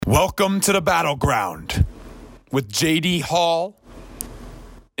Welcome to the BattleGround with JD Hall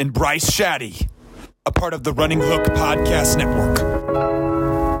and Bryce Shadday, a part of the Running Hook Podcast Network.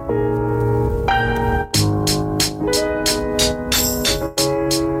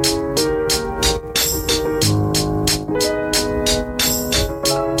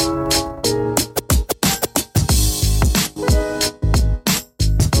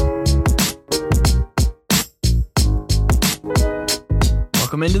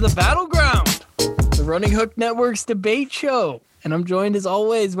 Welcome into the BattleGround, the Running Hook Network's debate show. And I'm joined as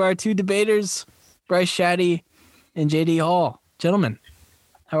always by our two debaters, Bryce Shadday and JD Hall. Gentlemen,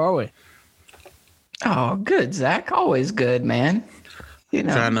 how are we? Oh, good, Zach. Always good, man. You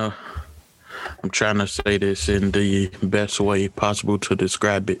know. I'm trying to say this in the best way possible to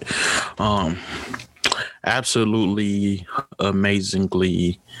describe it. Absolutely,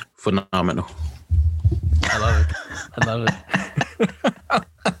 amazingly phenomenal. I love it.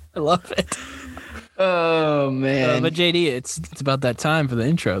 I love it. Oh, man. But JD, it's about that time for the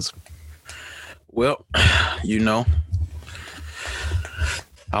intros. Well, you know,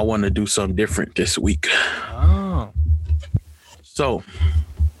 I want to do something different this week. Oh. So,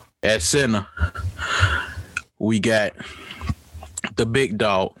 at center, we got the big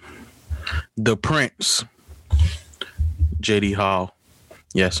dog, the Prince, JD Hall.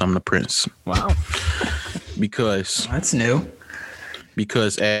 Yes, I'm the Prince. Wow. Because That's new.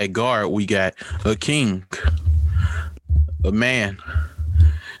 Because at guard, we got a king, a man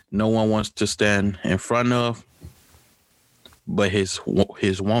no one wants to stand in front of, but his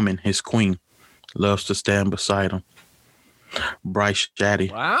woman, his queen, loves to stand beside him. Bryce Shadday.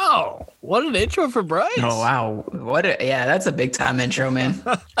 Wow. What an intro for Bryce. Oh, wow. That's a big time intro, man.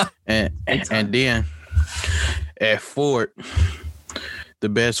 And then at Ford, the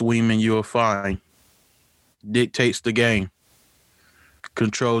best women you'll find, dictates the game,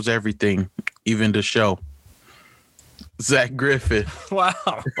 controls everything, even the show. Zach Griffith.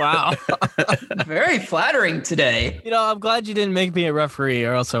 Wow. Very flattering today. You know, I'm glad you didn't make me a referee,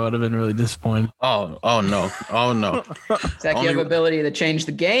 or else I would have been really disappointed. Oh no. Zach, you have ability to change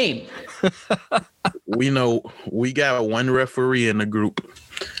the game. We know we got one referee in the group,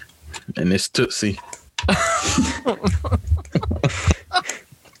 and it's Tootsie.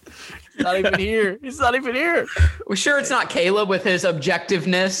 He's not even here. We're sure it's not Caleb with his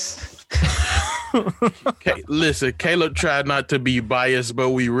objectiveness. Okay, listen, Caleb tried not to be biased,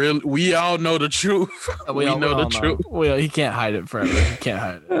 but we all know the truth. We know the truth. Well, he can't hide it forever. He can't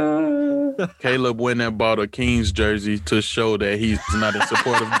hide it. Caleb went and bought a Kings jersey to show that he's not in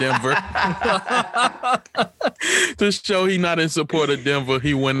support of Denver. To show he's not in support of Denver,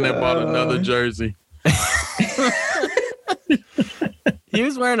 he went and bought another jersey. He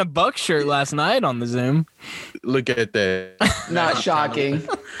was wearing a Buck shirt last night on the Zoom. Look at that. Not shocking.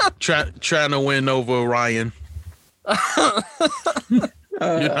 Trying to win over Ryan. You're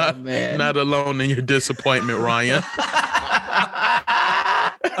not alone in your disappointment, Ryan.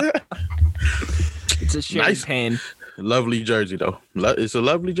 It's a shared pain. Lovely jersey, though. It's a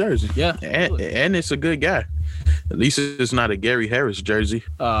lovely jersey. Yeah. And it's a good guy. At least it's not a Gary Harris jersey.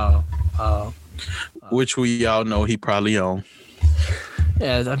 Which we all know he probably owns.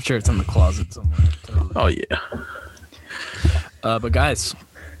 Yeah, I'm sure it's in the closet somewhere. Totally. Oh, yeah. But guys,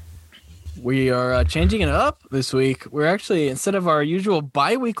 we are changing it up this week. We're actually, instead of our usual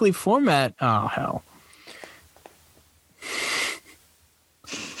bi-weekly format, oh, hell.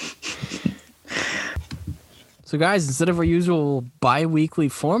 So, guys, instead of our usual bi-weekly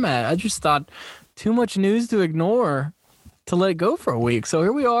format, I just thought too much news to ignore to let it go for a week. So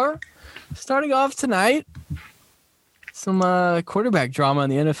here we are, starting off tonight. Some quarterback drama in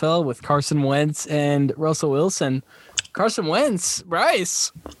the NFL with Carson Wentz and Russell Wilson. Carson Wentz,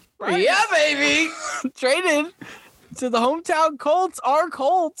 Bryce. Yeah, baby. Traded to the hometown Colts, our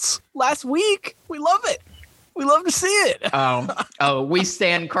Colts, last week. We love it. We love to see it. Oh, we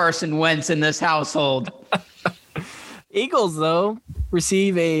stand Carson Wentz in this household. Eagles, though,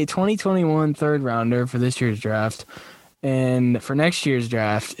 receive a 2021 third rounder for this year's draft. And for next year's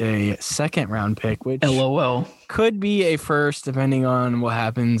draft, a second-round pick, which LOL could be a first, depending on what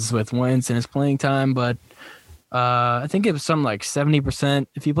happens with Wentz and his playing time. But I think it was something like 70%.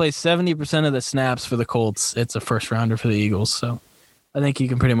 If he plays 70% of the snaps for the Colts, it's a first-rounder for the Eagles. So I think you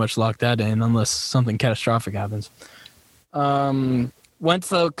can pretty much lock that in unless something catastrophic happens. Wentz,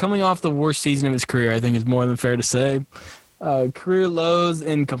 though, coming off the worst season of his career, I think is more than fair to say. Career lows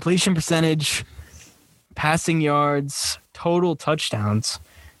in completion percentage, passing yards, total touchdowns,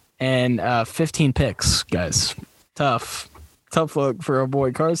 and 15 picks, guys. Tough look for our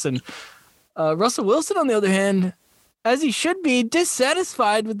boy Carson. Russell Wilson, on the other hand, as he should be,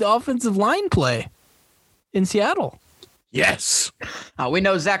 dissatisfied with the offensive line play in Seattle. Yes. We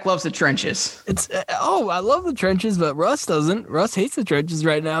know Zach loves the trenches. I love the trenches, but Russ doesn't. Russ hates the trenches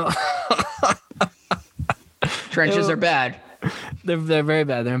right now. Trenches are bad. They're very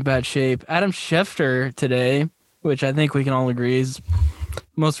bad. They're in bad shape. Adam Schefter today, which I think we can all agree is the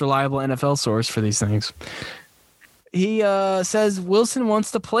most reliable NFL source for these things. He says Wilson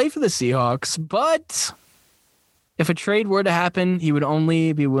wants to play for the Seahawks, but if a trade were to happen, he would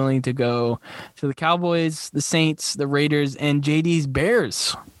only be willing to go to the Cowboys, the Saints, the Raiders, and JD's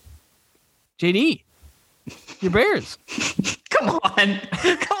Bears. JD, your Bears. Come on.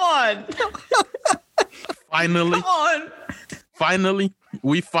 Finally. Come on.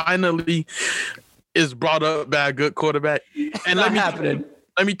 We finally is brought up by a good quarterback. And let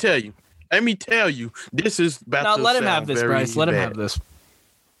me tell you, this is about now to let him sound have this, very Bryce. Let him bad. have this.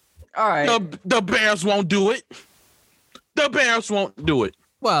 All right. The Bears won't do it. The Bears won't do it.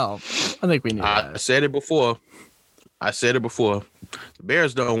 Well, I think we knew I that. said it before. The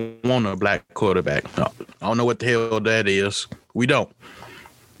Bears don't want a black quarterback. I don't know what the hell that is. We don't.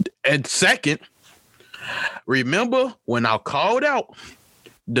 And second, remember when I called out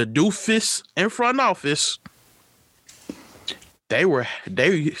the doofus in front office?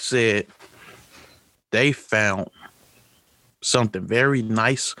 They said they found something very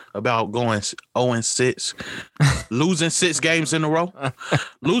nice about going 0-6, losing 6 games in a row,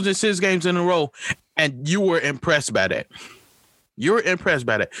 and you were impressed by that.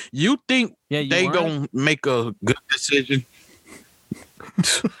 You think they gonna make a good decision?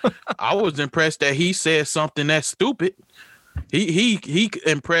 I was impressed that he said something that's stupid. He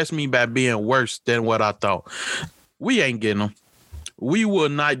impressed me by being worse than what I thought. We ain't getting him. We will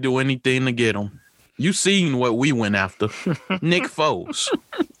not do anything to get him. You seen what we went after. Nick Foles.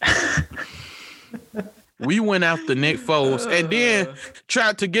 We went after Nick Foles and then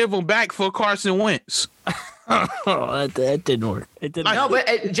tried to give him back for Carson Wentz. That didn't work. It didn't. No, but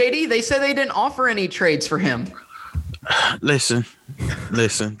JD, they said they didn't offer any trades for him. Listen,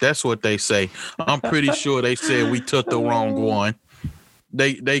 that's what they say. I'm pretty sure they said we took the wrong one.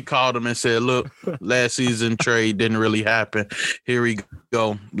 They called him and said, look, last season trade didn't really happen. Here we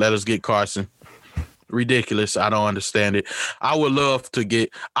go. Let us get Carson. Ridiculous. I don't understand it. I would love to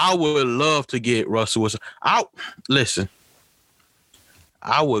get Russell Wilson. Listen,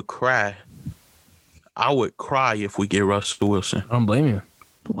 I would cry. if we get Russell Wilson. I don't blame you.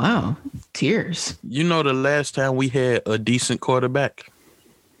 Wow. Tears. You know the last time we had a decent quarterback?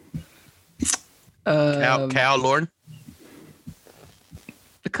 Cal Lorton.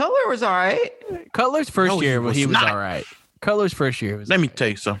 The color was all right. Cutler's first No, year, he was not. all right. Cutler's first year was. Let me tell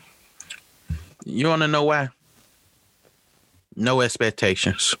you something. You want to know why? No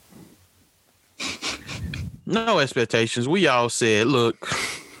expectations. No expectations. We all said, look,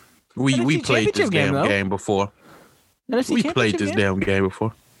 we NFC played this championship game, damn though. game before. NFC We played this championship game? damn game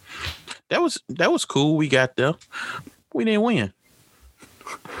before. That was cool. We got there. We didn't win.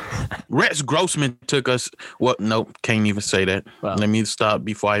 Rex Grossman took us. Well, nope, can't even say that. Wow. Let me stop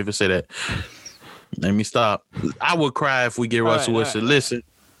before I even say that. Let me stop. I would cry if we get Russell Wilson. Listen,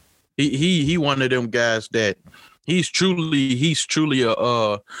 he one of them guys that he's truly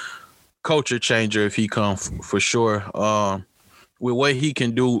a culture changer if he comes for sure. With what he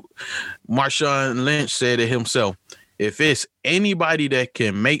can do, Marshawn Lynch said it himself. If it's anybody that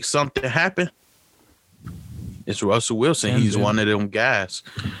can make something happen, it's Russell Wilson. He's one of them guys.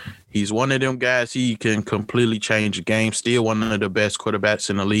 He can completely change the game. Still one of the best quarterbacks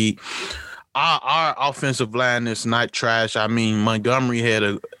in the league. Our offensive line is not trash. I mean, Montgomery had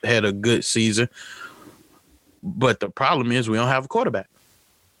a good season, but the problem is we don't have a quarterback.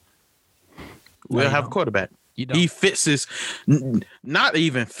 We don't have a quarterback. He fixes, not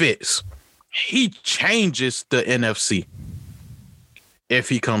even fits. He changes the NFC if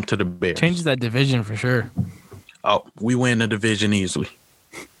he comes to the Bears. Changes that division for sure. Oh, we win the division easily.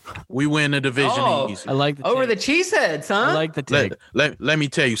 Oh. I like the Over take. the Cheeseheads, huh? I like the take. Let me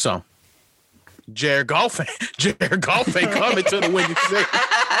tell you something. Jared Goff ain't coming to the winning city.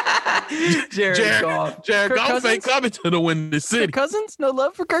 Jared Goff. Jared Kirk Goff ain't Cousins? coming to the winning Kirk city. Cousins? No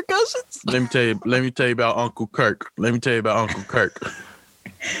love for Kirk Cousins? Let me tell you about Uncle Kirk.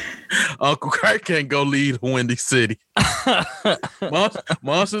 Uncle Kirk can't go lead Windy City.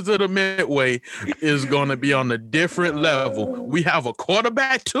 Monsters of the Midway is going to be on a different level. We have a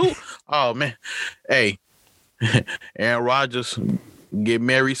quarterback too. Oh man, hey, Aaron Rodgers, get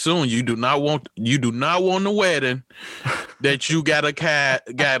married soon. You do not want the wedding that you got a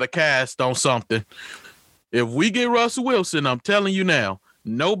cast on something. If we get Russell Wilson, I'm telling you now,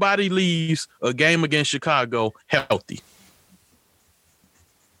 Nobody leaves a game against Chicago healthy.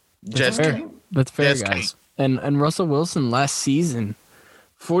 That's fair, guys. And Russell Wilson last season,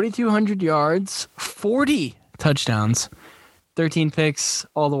 4,200 yards, 40 touchdowns, 13 picks,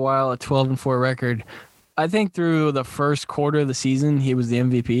 all the while a 12-4 record. I think through the first quarter of the season, he was the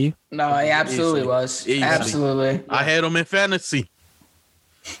MVP. No, he absolutely was. Easily. Absolutely. I had him in fantasy.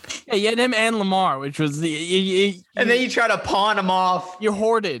 Yeah, you had him and Lamar, which was and then you try to pawn him off. You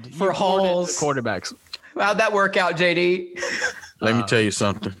hoarded for holes. Quarterbacks. How'd that work out, JD? Let me tell you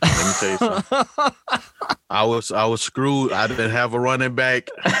something. I was screwed. I didn't have a running back.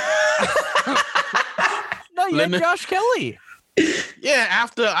 No, you had Josh Kelly. Yeah,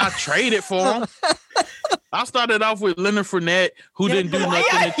 after I traded for him. I started off with Leonard Fournette, who didn't do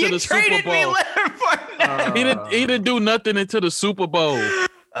nothing until the Super Bowl. He didn't do nothing until the Super Bowl.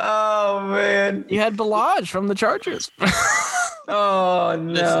 Oh, man. You had Balaj from the Chargers. Oh,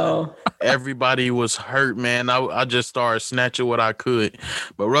 no. Listen, everybody was hurt, man. I just started snatching what I could.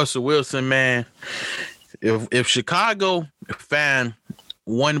 But Russell Wilson, man, if Chicago found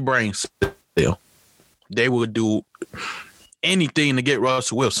one brain cell, they would do anything to get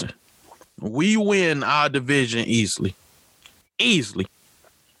Russell Wilson. We win our division easily.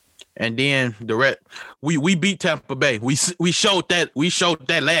 And then the rest, we beat Tampa Bay. We showed that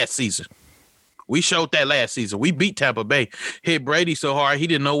last season. We beat Tampa Bay. Hit Brady so hard he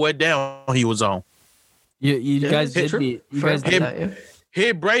didn't know what down he was on. You guys did beat. You guys did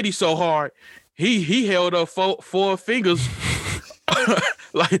hit Brady so hard he held up four fingers.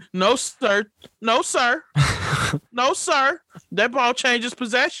 Like, no sir, no sir. That ball changes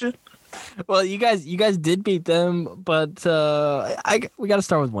possession. Well, you guys did beat them, but we got to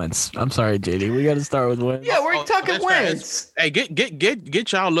start with Wentz. I'm sorry, JD. We got to start with Wentz. Yeah, we're talking Wentz. Hey,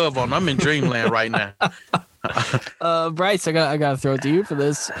 get y'all love on. I'm in dreamland right now. Bryce, I got to throw it to you for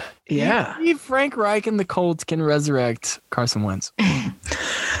this. Yeah. You Frank Reich and the Colts can resurrect Carson Wentz.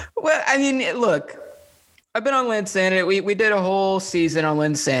 Well, I mean, look. I've been on Linsanity. We did a whole season on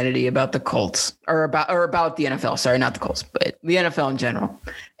Linsanity about the Colts or about the NFL. Sorry, not the Colts, but the NFL in general.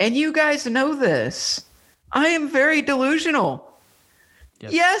 And you guys know this. I am very delusional.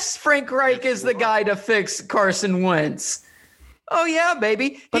 Yes, Frank Reich is the guy to fix Carson Wentz. Oh yeah,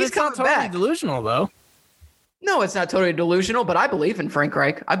 baby. But He's it's not coming totally back. Delusional though. No, it's not totally delusional, but I believe in Frank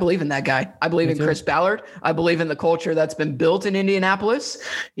Reich. I believe in that guy. I believe in Chris Ballard. I believe in the culture that's been built in Indianapolis.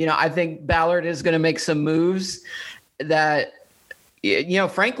 You know, I think Ballard is going to make some moves that, you know,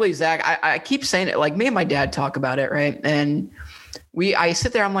 frankly, Zach, I keep saying it, like me and my dad talk about it, right? And I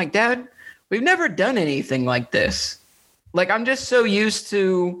sit there, I'm like, Dad, we've never done anything like this. Like, I'm just so used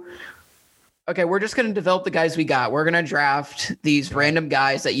to, okay, we're just going to develop the guys we got. We're going to draft these random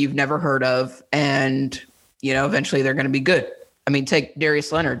guys that you've never heard of, and you know, eventually they're going to be good. I mean, take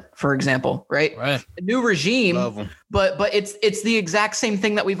Darius Leonard, for example, right? Right. A new regime, Love him. but it's the exact same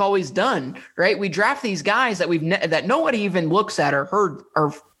thing that we've always done, right? We draft these guys that that nobody even looks at or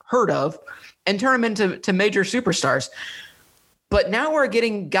heard of, and turn them into major superstars. But now we're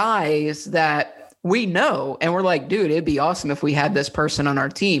getting guys that we know, and we're like, dude, it'd be awesome if we had this person on our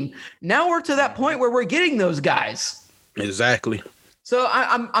team. Now we're to that point where we're getting those guys. Exactly. So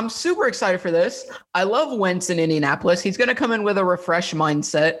I'm super excited for this. I love Wentz in Indianapolis. He's going to come in with a refreshed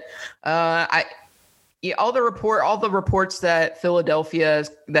mindset. All the reports that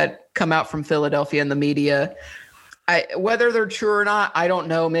that come out from Philadelphia and the media, whether they're true or not, I don't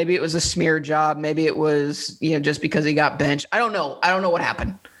know. Maybe it was a smear job. Maybe it was, you know, just because he got benched. I don't know. I don't know what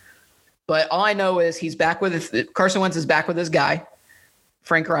happened. But all I know is Carson Wentz is back with his guy,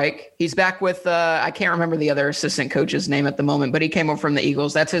 Frank Reich. He's back with, I can't remember the other assistant coach's name at the moment, but he came over from the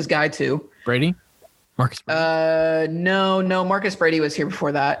Eagles. That's his guy too. Brady? Marcus Brady? No. Marcus Brady was here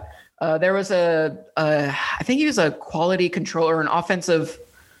before that. There was I think he was a quality controller, an offensive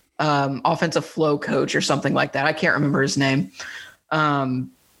flow coach or something like that. I can't remember his name.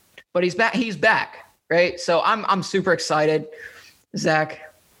 But he's back. Right. So I'm super excited.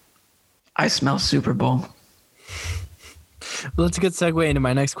 Zach, I smell Super Bowl. Well, that's a good segue into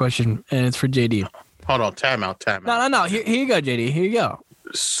my next question, and it's for JD. Hold on, time out. No. Here you go, JD. Here you go.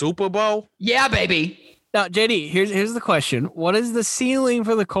 Super Bowl? Yeah, baby. Now, JD, here's the question. What is the ceiling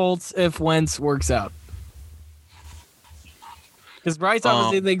for the Colts if Wentz works out? Because Bryce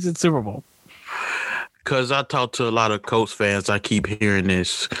obviously thinks it's Super Bowl. Because I talk to a lot of Colts fans. I keep hearing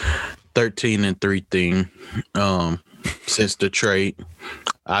this 13-3 thing since the trade.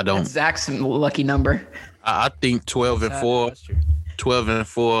 I don't. That's Zach's lucky number. I think 12-4.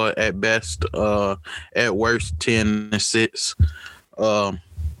 12-4 at best, at worst 10-6.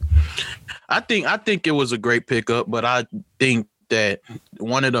 I think it was a great pickup, but I think that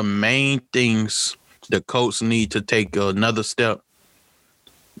one of the main things the Colts need to take another step,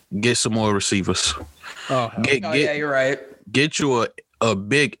 get some more receivers. Yeah, you're right. Get you a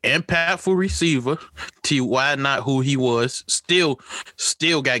big impactful receiver. T.Y. not who he was. Still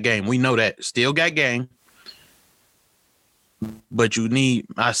got game. We know that. Still got game. But you need,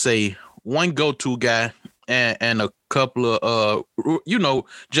 I say, one go-to guy and a couple of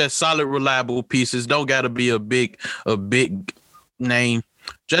just solid, reliable pieces. Don't gotta be a big name.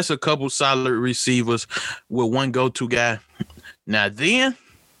 Just a couple solid receivers with one go-to guy. Now then,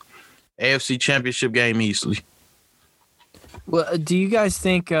 AFC Championship game easily. Well, do you guys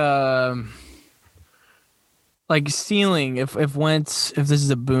think ceiling, if Wentz, if this is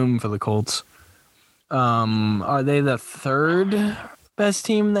a boom for the Colts, are they the third best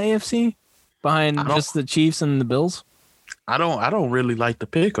team in the AFC behind just the Chiefs and the Bills? I don't really like the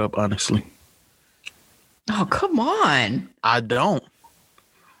pickup, honestly. Oh, come on. I don't.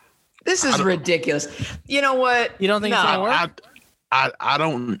 This is ridiculous. You know what? You don't think it's gonna work? I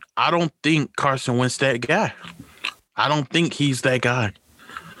don't think Carson Wentz that guy. I don't think he's that guy.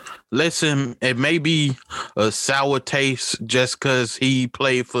 Listen, it may be a sour taste just because he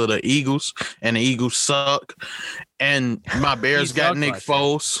played for the Eagles and the Eagles suck. And my Bears got Nick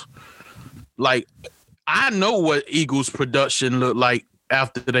Foles. Like, I know what Eagles production looked like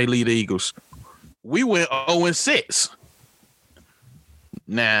after they leave the Eagles. We went 0-6.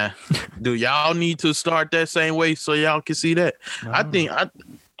 Nah, do y'all need to start that same way so y'all can see that? No.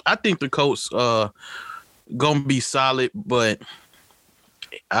 I think the Colts gonna be solid, but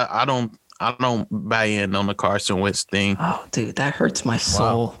I don't buy in on the Carson Wentz thing. Oh, dude, that hurts my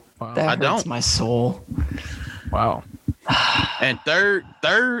soul. Wow. That hurts my soul. Wow. And third,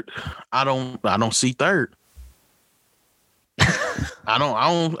 I don't see third. I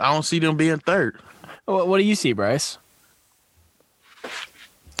don't see them being third. What do you see, Bryce?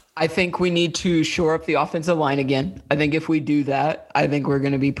 I think we need to shore up the offensive line again. I think if we do that, I think we're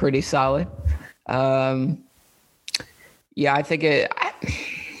going to be pretty solid. I think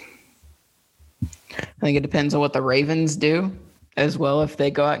it depends on what the Ravens do as well, if they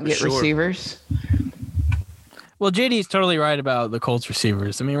go out and get receivers. Well, JD is totally right about the Colts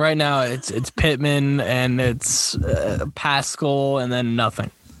receivers. I mean, right now it's Pittman and it's Pascal and then nothing,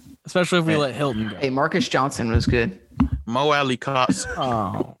 especially if we let Hilton go. Hey, Marcus Johnson was good. Mo Alley Cox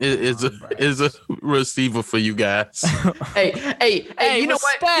is a receiver for you guys. Hey, you know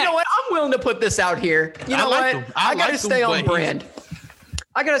what? You know what? I'm willing to put this out here. You know what? I got to stay on brand.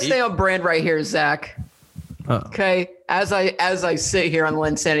 I got to stay on brand right here, Zach. Okay, as I sit here on the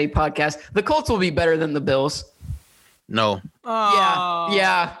Linsanity podcast, the Colts will be better than the Bills. No.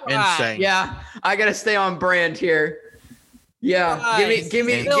 Yeah. Insane. Yeah, I got to stay on brand here. Yeah, nice. give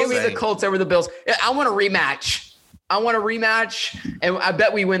me the Colts over the Bills. I want a rematch. And I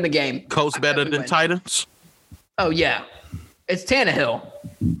bet we win the game. Colts better than Titans? Oh, yeah. It's Tannehill.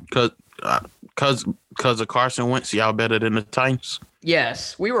 Because of Carson Wentz, y'all better than the Titans?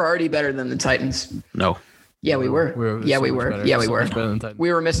 Yes. We were already better than the Titans. No. Yeah, we were. We were.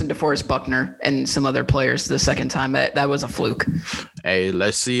 We were missing DeForest Buckner and some other players the second time. That was a fluke. Hey,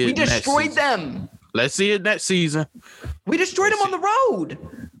 let's see it. We destroyed them. Let's see it next season. We destroyed them on the road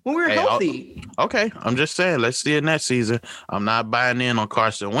when we were healthy. Okay, I'm just saying, let's see it next season. I'm not buying in on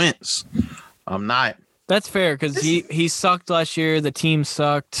Carson Wentz. I'm not. That's fair because he sucked last year. The team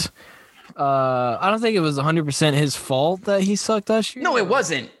sucked. I don't think it was 100% his fault that he sucked last year. No, it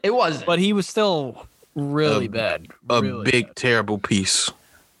wasn't. It wasn't. But he was still really bad. Terrible piece.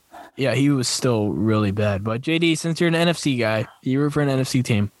 Yeah, he was still really bad. But JD, since you're an NFC guy, you root for an NFC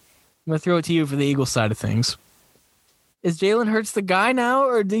team. I'm going to throw it to you for the Eagles side of things. Is Jalen Hurts the guy now,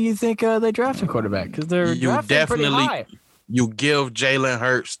 or do you think they draft a quarterback? Because they're drafting pretty high. You give Jalen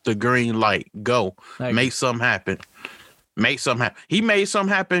Hurts the green light. Go. Make something happen. He made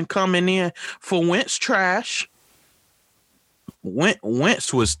something happen coming in for Wentz trash.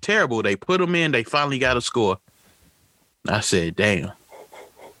 Wentz was terrible. They put him in. They finally got a score. I said, damn.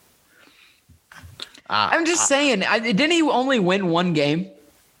 I'm just saying. Didn't he only win one game?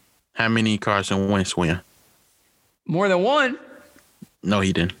 How many Carson Wentz win? More than one. No,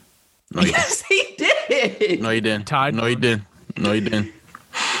 he didn't. Yes, he did. No, he didn't. Tied. No, he didn't.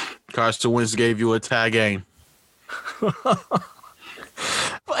 Carson Wentz gave you a tie game. But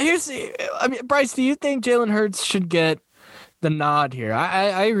Bryce, do you think Jalen Hurts should get the nod here?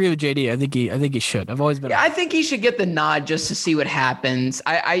 I agree with JD. I think he should. I've always been. Yeah, I think he should get the nod just to see what happens.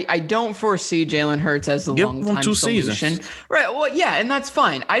 I don't foresee Jalen Hurts as the long-time solution. Seasons. Right. Well, yeah, and that's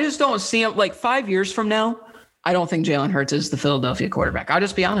fine. I just don't see him 5 years from now. I don't think Jalen Hurts is the Philadelphia quarterback. I'll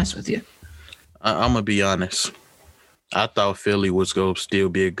just be honest with you. I'm gonna be honest. I thought Philly was going to still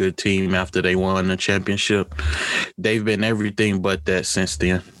be a good team after they won the championship. They've been everything but that since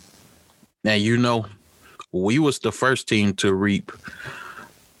then. Now, we was the first team to reap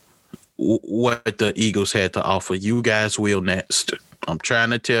what the Eagles had to offer. You guys will next. I'm trying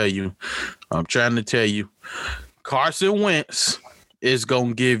to tell you. Carson Wentz is going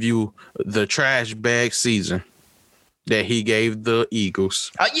to give you the trash bag season that he gave the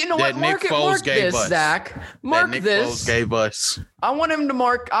Eagles. You know what? Mark this, Zach. Mark this. Foles gave us. I want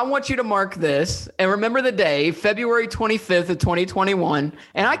you to mark this and remember the day, February 25th of 2021.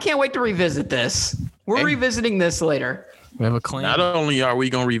 And I can't wait to revisit this. We're revisiting this later. We have a claim. Not only are we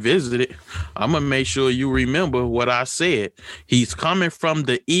going to revisit it, I'm going to make sure you remember what I said. He's coming from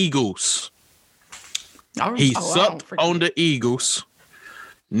the Eagles. He sucked on the Eagles.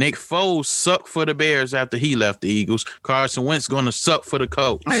 Nick Foles sucked for the Bears after he left the Eagles. Carson Wentz going to suck for the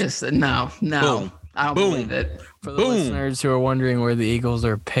Colts. No. Boom. I don't believe it. For the listeners who are wondering where the Eagles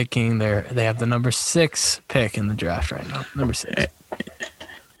are picking, they have the number 6 pick in the draft right now. Number 6.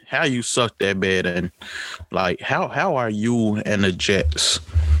 How you suck that bad, and like how are you and the Jets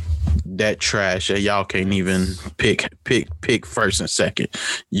that trash that y'all can't even pick first and second?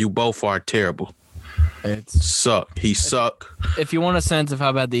 You both are terrible. He suck. If you want a sense of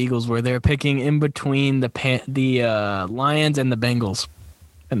how bad the Eagles were, they're picking in between the Lions and the Bengals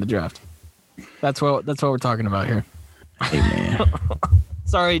in the draft. That's what we're talking about here. Hey man.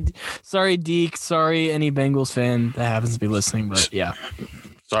 sorry, Deke. Sorry, any Bengals fan that happens to be listening, but yeah.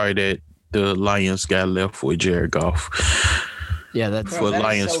 Sorry that the Lions got left with Jared Goff. Yeah, that's for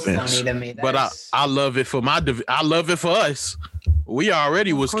Lions so fans. Funny to me. But I love it for I love it for us. We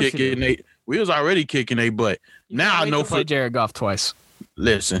already was kicking. We was already kicking a butt. Now I know for Jared Goff twice.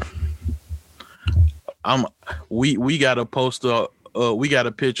 Listen, we got a poster. We got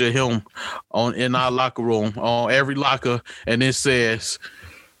a picture of him in our locker room on every locker, and it says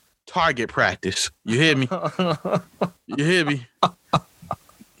target practice. You hear me? You hear me?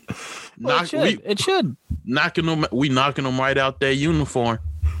 Well, it should. We knocking them right out their uniform.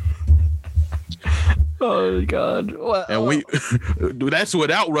 Oh God! Well, and that's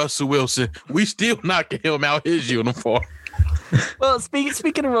without Russell Wilson. We still knocking him out his uniform. Well,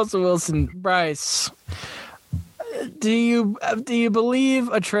 speaking of Russell Wilson, Bryce, do you believe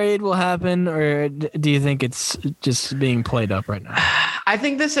a trade will happen, or do you think it's just being played up right now? I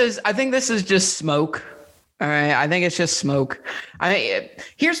think this is just smoke. All right, I think it's just smoke.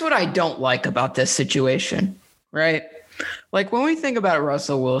 Here's what I don't like about this situation, right? Like when we think about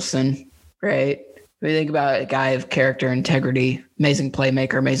Russell Wilson, right? We think about a guy of character, integrity, amazing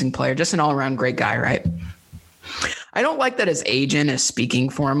playmaker, amazing player, just an all-around great guy, right? I don't like that his agent is speaking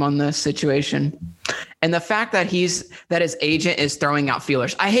for him on this situation. And the fact that his agent is throwing out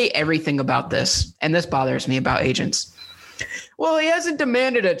feelers. I hate everything about this. And this bothers me about agents. Well, he hasn't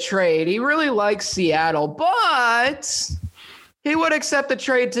demanded a trade. He really likes Seattle, but he would accept a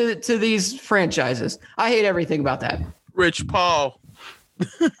trade to these franchises. I hate everything about that. Rich Paul.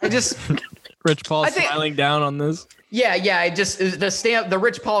 Rich Paul smiling down on this. Yeah. I just the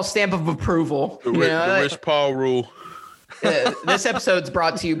Rich Paul stamp of approval. The Rich Paul rule. This episode's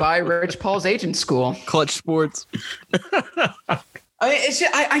brought to you by Rich Paul's Agent School. Clutch Sports.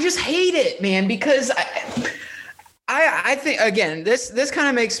 I just hate it, man, because I think again this kind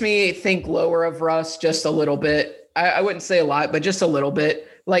of makes me think lower of Russ just a little bit. I wouldn't say a lot, but just a little bit.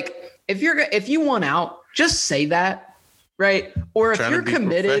 Like if you want out, just say that, right? Or if you're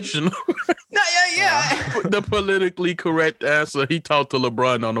committed. No, yeah. The politically correct answer. He talked to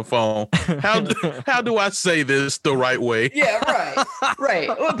LeBron on the phone. How do I say this the right way? Yeah, right.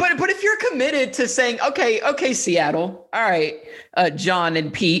 But if you're committed to saying, okay, Seattle, all right, John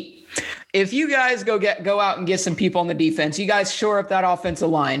and Pete, if you guys go out and get some people on the defense, you guys shore up that offensive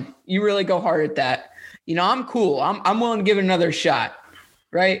line. You really go hard at that. I'm cool. I'm willing to give it another shot,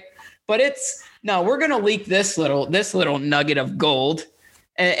 right? But we're gonna leak this little nugget of gold.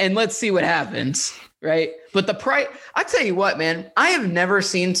 And let's see what happens, right? But the price, I tell you what, man, I have never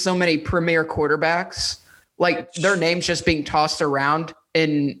seen so many premier quarterbacks, like their names just being tossed around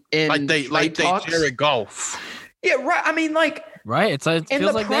in like talks. Jared Goff. Yeah, right. I mean, like, right. It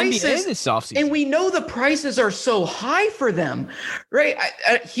feels like prices, the NBA this offseason. And we know the prices are so high for them, right?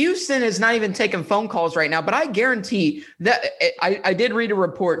 Houston is not even taking phone calls right now, but I guarantee that I did read a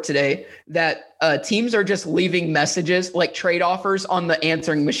report today that teams are just leaving messages like trade offers on the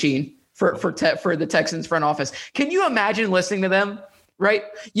answering machine for the Texans front office. Can you imagine listening to them? Right?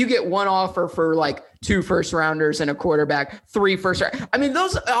 You get one offer for like 2 first rounders and a quarterback, 3 first round. I mean,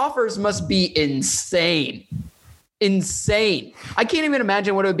 those offers must be insane. insane. I can't even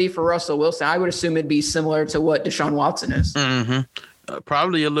imagine what it would be for Russell Wilson. I would assume it'd be similar to what Deshaun Watson is.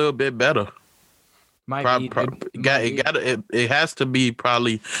 Probably a little bit better. It has to be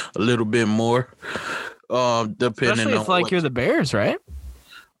probably a little bit more. Depending Especially if on you're the Bears, right?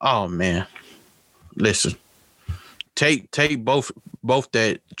 Oh man, listen. Take both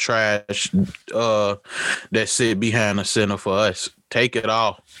that trash that sit behind the center for us. Take it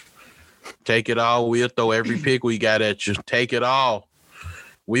all. Take it all. We'll throw every pick we got at you. Take it all.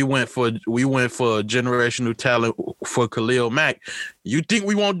 We went for generational talent for Khalil Mack. You think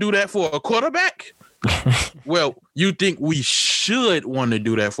we won't do that for a quarterback? Well, you think we should want to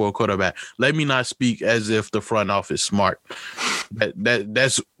do that for a quarterback. Let me not speak as if the front office smart.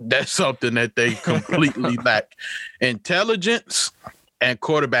 That's something that they completely lack. Intelligence and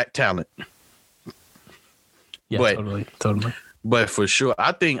quarterback talent. Yeah, totally. But for sure,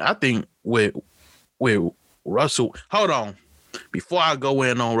 I think with Russell, hold on. Before I go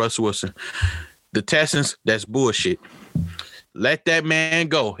in on Russell Wilson, the Texans, that's bullshit. Let that man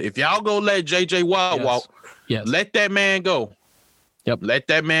go. If y'all go let J.J. Watt walk, let that man go. Yep. Let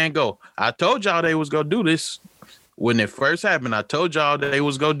that man go. I told y'all they was going to do this. When it first happened, I told y'all they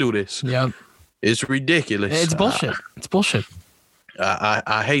was going to do this. Yep. It's ridiculous. It's bullshit. It's bullshit.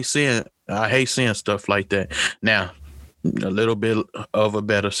 I hate seeing stuff like that. Now, a little bit of a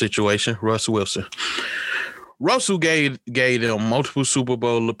better situation, Russell Wilson. Russell gave them multiple Super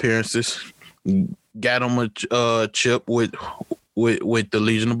Bowl appearances, got him a chip with the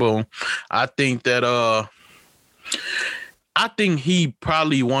Legion of Boom. I think he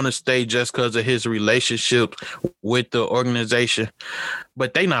probably want to stay just because of his relationship with the organization,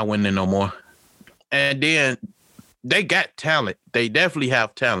 but they not winning no more. And then they got talent. They definitely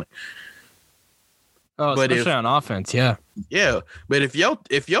have talent. Oh, but especially on offense, yeah. Yeah, but if your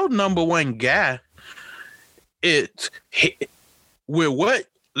number one guy, with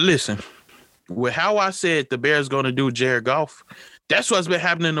how I said the Bears going to do Jared Goff, that's what's been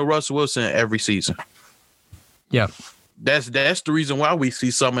happening to Russell Wilson every season. Yeah. That's the reason why we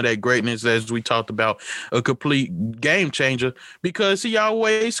see some of that greatness, as we talked about, a complete game changer, because he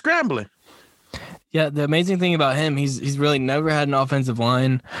always scrambling. Yeah, the amazing thing about him, he's really never had an offensive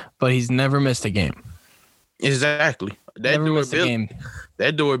line, but he's never missed a game. Exactly. That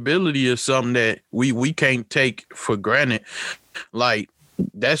durability is something that we can't take for granted. Like,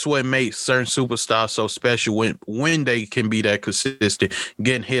 that's what makes certain superstars so special when they can be that consistent,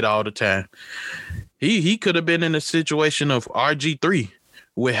 getting hit all the time. He could have been in a situation of RG3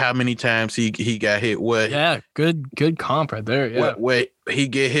 with how many times he got hit. Good comp right there. Yeah. Where he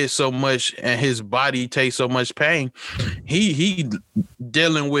get hit so much and his body takes so much pain. He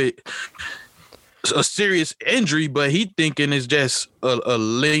dealing with a serious injury, but he thinking it's just a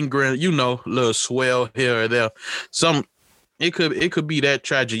lingering, little swell here or there. It could be that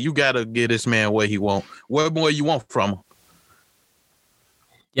tragic. You gotta get this man what he want. What more you want from him?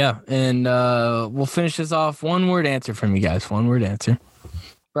 Yeah, and we'll finish this off. One word answer from you guys. One word answer.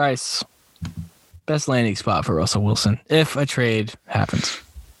 Bryce, best landing spot for Russell Wilson if a trade happens.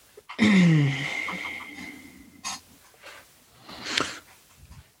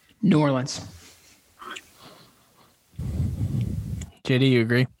 New Orleans. JD, you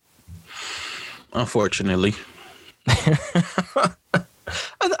agree? Unfortunately.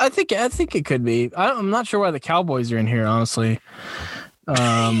 I think it could be. I'm not sure why the Cowboys are in here, honestly.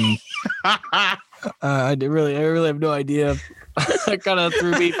 I really have no idea. That kind of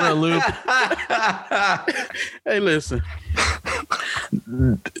threw me for a loop. Hey, listen.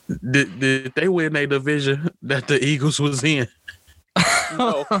 Did they win a division that the Eagles was in?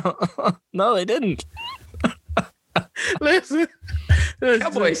 No, no, they didn't. Listen,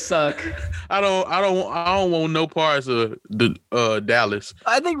 Cowboys suck. I don't want no parts of the Dallas.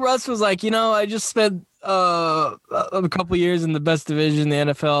 I think Russ was like, I just spent a couple years in the best division in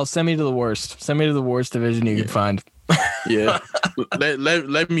the NFL. Send me to the worst. Send me to the worst division you can find. Yeah.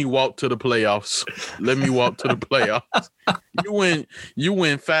 Let me walk to the playoffs. Let me walk to the playoffs. You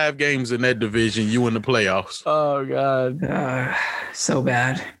win 5 games in that division, you in the playoffs. Oh God. So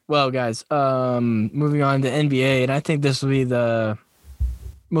bad. Well, guys, moving on to NBA, and I think this will be the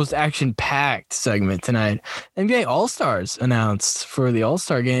most action-packed segment tonight. NBA All-Stars announced for the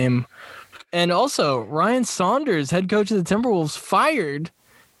All-Star game. And also, Ryan Saunders, head coach of the Timberwolves, fired.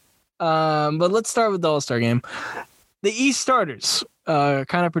 But let's start with the All-Star game. The East starters,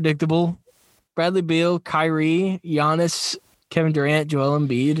 kind of predictable. Bradley Beal, Kyrie, Giannis, Kevin Durant, Joel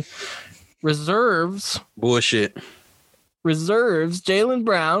Embiid. Reserves. Bullshit. Reserves, Jaylen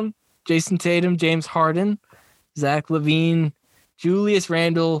Brown, Jason Tatum, James Harden, Zach LaVine, Julius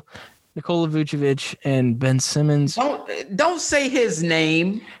Randle, Nikola Vucevic, and Ben Simmons. Don't say his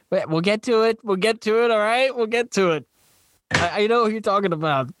name. Wait, we'll get to it. All right, we'll get to it. I know who you're talking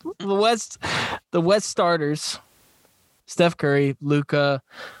about. The West starters: Steph Curry, Luka,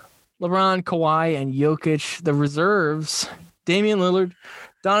 LeBron, Kawhi, and Jokic. The reserves: Damian Lillard,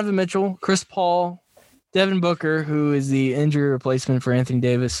 Donovan Mitchell, Chris Paul, Devin Booker, who is the injury replacement for Anthony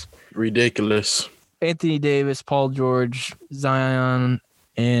Davis. Ridiculous. Anthony Davis, Paul George, Zion,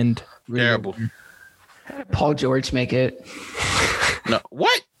 and terrible. Paul George make it? No,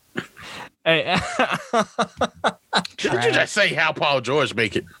 what? Hey, did you just say how Paul George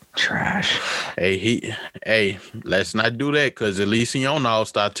make it? Trash. Hey, let's not do that because at least he on the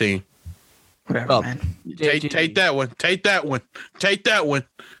All-Star team. Whatever, man. Take that one.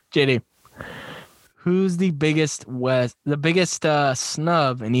 JD, who's the biggest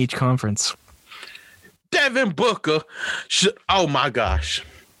snub in each conference? Devin Booker. Oh my gosh.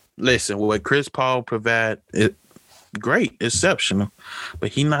 Listen, what Chris Paul provide is great, exceptional,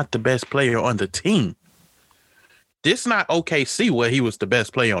 but he's not the best player on the team. This not OKC where he was the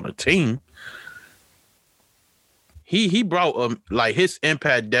best player on the team. He brought like his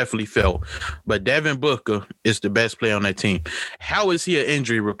impact definitely felt, but Devin Booker is the best player on that team. How is he an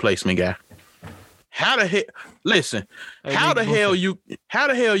injury replacement guy? How the hell? Listen, how the hell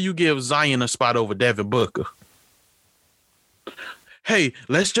you give Zion a spot over Devin Booker? Hey,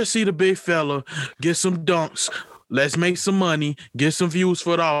 let's just see the big fella get some dunks. Let's make some money, get some views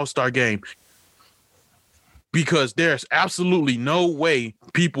for the All-Star game. Because there's absolutely no way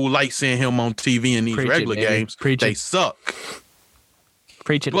people like seeing him on TV in these regular games. They suck.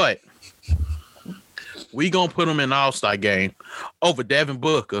 Preach it. But we gonna put him in the All-Star game over Devin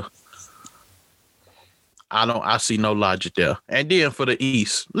Booker. I see no logic there. And then for the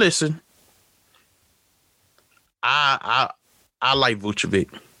East, listen, I like Vucevic,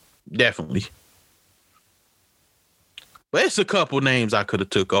 definitely. But it's a couple names I could have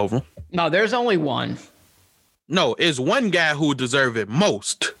took over. No, there's only one. No, it's one guy who deserves it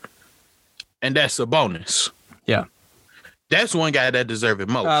most, and that's a bonus. Yeah. That's one guy that deserves it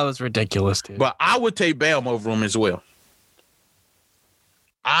most. That was ridiculous, dude. But I would take Bam over him as well.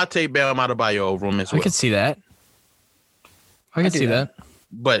 I'll take Bam Adebayo over him as well. I could see that. I could see that.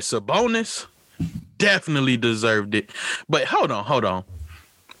 But Sabonis definitely deserved it. But hold on.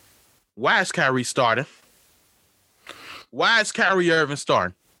 Why is Kyrie starting? Why is Kyrie Irving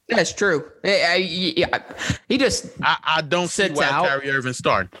starting? That's true. He just I don't see why Kyrie Irving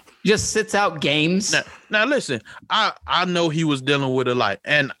starting. Just sits out games. Now listen, I know he was dealing with a lot.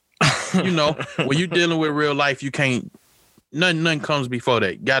 And you know, when you're dealing with real life, you can't nothing comes before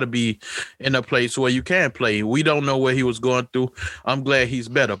that. Got to be in a place where you can play. We don't know what he was going through. I'm glad he's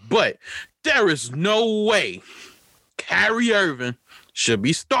better. But there is no way Kyrie Irving should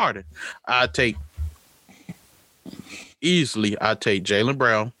be starting. I take Jaylen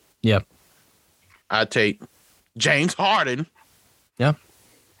Brown. Yep. I take James Harden. Yeah.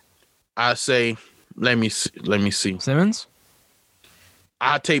 I say, let me see. Simmons?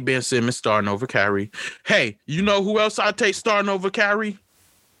 I take Ben Simmons starting over Kyrie. Hey, you know who else I take starting over Kyrie?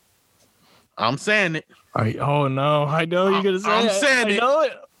 I'm saying it. Oh no, I know you're gonna say it. I'm saying it. I know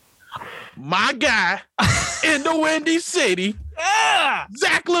it. My guy in the Windy City,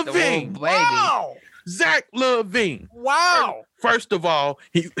 Zach LaVine. Wow. Zach LaVine. Wow. First of all,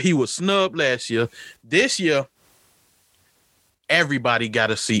 he was snubbed last year. This year, everybody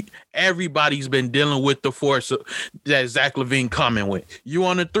got a seat. Everybody's been dealing with the force that Zach LaVine coming with. You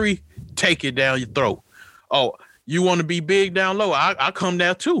on a three, take it down your throat. Oh, you want to be big down low? I come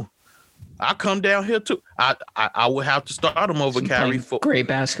down too. I come down here too. I would have to start him over Kyrie. Great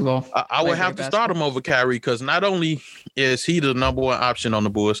basketball. I would have to start him over Kyrie because not only is he the number one option on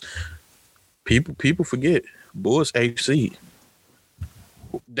the Bulls, people forget Bulls 8th seed.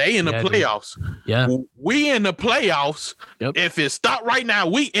 They in the playoffs. Dude. Yeah. We in the playoffs. Yep. If it stopped right now,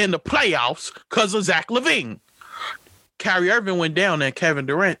 we in the playoffs because of Zach LaVine. Kyrie Irving went down and Kevin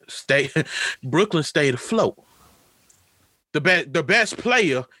Durant stayed. Brooklyn stayed afloat. The best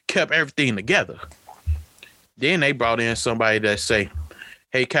player kept everything together. Then they brought in somebody that say,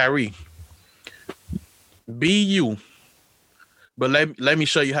 hey, Kyrie, be you. But let me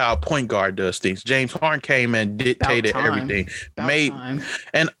show you how a point guard does things. James Harden came and dictated everything.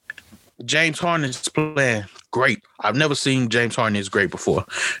 And James Harden is playing great. I've never seen James Harden is great before.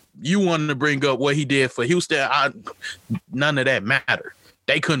 You wanted to bring up what he did for Houston. None of that mattered.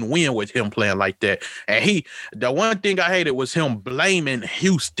 They couldn't win with him playing like that. And the one thing I hated was him blaming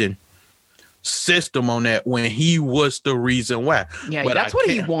Houston system on that when he was the reason why. Yeah, but that's what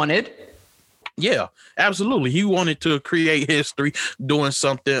he wanted. Yeah, absolutely. He wanted to create history doing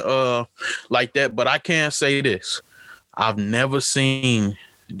something like that. But I can say this. I've never seen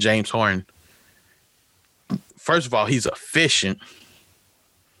James Harden. First of all, he's efficient.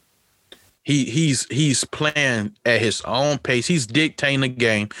 He's playing at his own pace. He's dictating the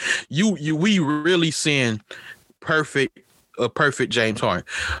game. We really seeing a perfect James Harden.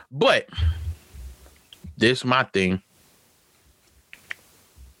 But this is my thing.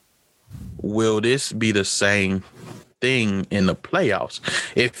 Will this be the same thing in the playoffs?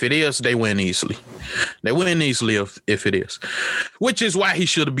 If it is, they win easily. They win easily if it is. Which is why he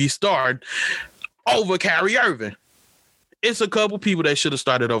should be started over Kyrie Irving. It's a couple people that should have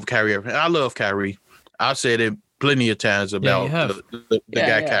started over Kyrie Irving. I love Kyrie. I've said it plenty of times about the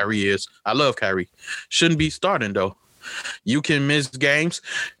guy Kyrie is. I love Kyrie. Shouldn't be starting, though. You can miss games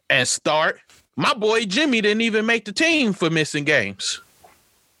and start. My boy Jimmy didn't even make the team for missing games.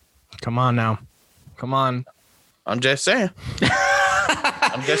 Come on now. Come on. I'm just saying. All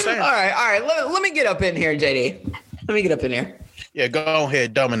right. Let me get up in here, JD. Let me get up in here. Yeah, go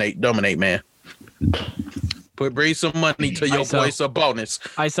ahead. Dominate, man. Bring some money to your boys a bonus.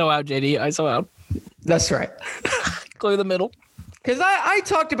 ISO out, JD. ISO out. That's right. Clear the middle. Because I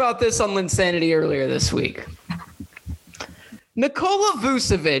talked about this on Linsanity earlier this week. Nikola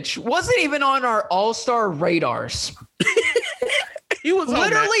Vucevic wasn't even on our all-star radars. He was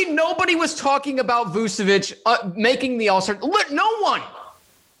literally nobody was talking about Vucevic making the All-Star. No one.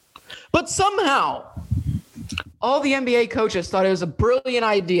 But somehow, all the NBA coaches thought it was a brilliant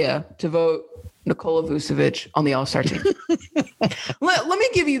idea to vote Nikola Vucevic on the All-Star team. Let me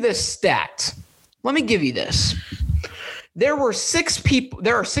give you this stat. Let me give you this. There are 6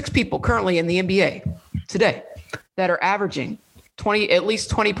 people currently in the NBA today that are averaging at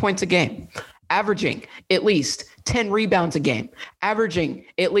least 20 points a game, averaging at least 10 rebounds a game, averaging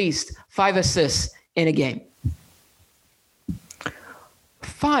at least 5 assists in a game.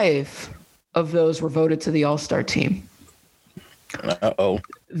 5 of those were voted to the All-Star team. Uh-oh.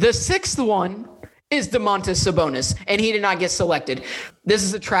 The 6th one is Domantas Sabonis, and he did not get selected. This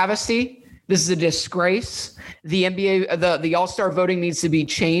is a travesty. This is a disgrace. The NBA, the All-Star voting needs to be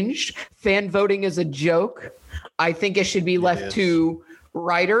changed. Fan voting is a joke. I think it should be left to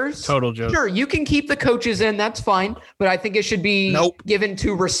writers. Total joke. Sure, you can keep the coaches in. That's fine. But I think it should be given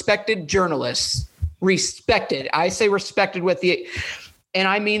to respected journalists. Respected. I say respected with the... And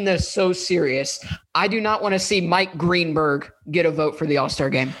I mean this so serious. I do not want to see Mike Greenberg get a vote for the All-Star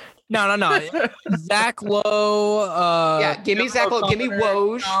game. No. Zach Lowe. Give me Zach Lowe. Give me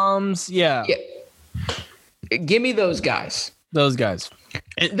Woj. Yeah. Give me those guys.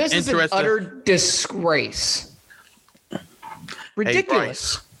 This is an utter disgrace. Ridiculous. Hey,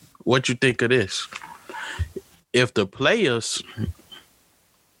 Bryce, what you think of this? If the players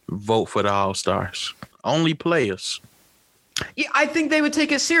vote for the All-Stars, only players. Yeah, I think they would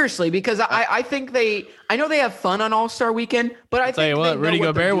take it seriously because I think I know they have fun on All-Star weekend, but I think Rudy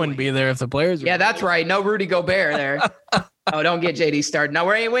Gobert wouldn't be there if the players were. Yeah, that's right. No Rudy Gobert there. Oh, don't get JD started. No,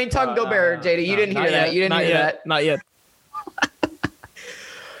 we ain't talking Gobert, JD. You didn't hear that. You didn't hear that. Not yet.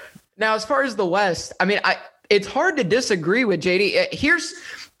 Now, as far as the West, I mean, it's hard to disagree with JD.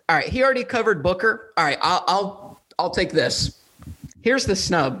 All right. He already covered Booker. All right, I'll take this. Here's the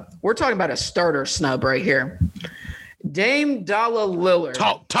snub. We're talking about a starter snub right here. Dame Dalla Lillard.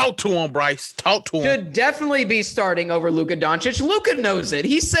 Talk to him, Bryce. Talk to him. Should definitely be starting over Luka Doncic. Luka knows it.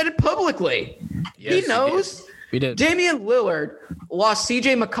 He said it publicly. Yes, he knows. He did. Damian Lillard lost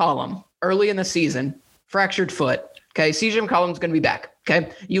CJ McCollum early in the season, fractured foot. Okay, CJ McCollum's going to be back.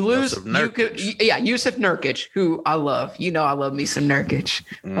 Okay, you lose. Yusuf Nurkic, who I love. You know, I love me some Nurkic.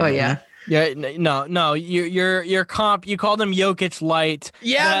 Mm-hmm. Oh yeah. Yeah, no. Your comp. You called him Jokic light.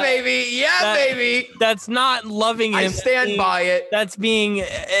 Yeah, baby. That's not loving him. I stand by it. That's being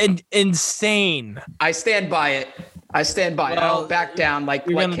insane. I stand by it. I don't back down like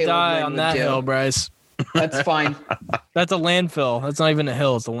you're gonna Caleb die on that hill, Bryce. That's fine. That's a landfill. That's not even a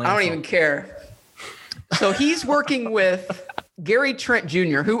hill. It's a landfill. I don't even care. So he's working with Gary Trent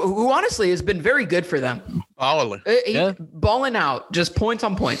Jr., who honestly has been very good for them. Balling out, just points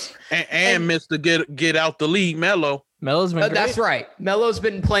on points. And Mr. Get out the league, Melo. Melo's been great. That's right. Melo's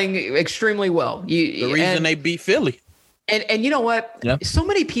been playing extremely well. The reason they beat Philly. And you know what? Yeah. So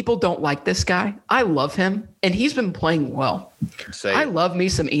many people don't like this guy. I love him, and he's been playing well. I love me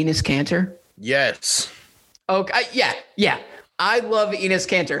some Enes Kanter. Yes. Okay. Yeah. I love Enes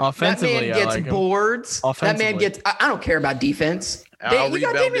Kanter. Offensively, that man gets boards. That man gets. I don't care about defense. You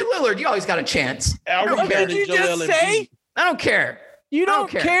got Damian Lillard. You always got a chance. What did you just say? I don't care. You don't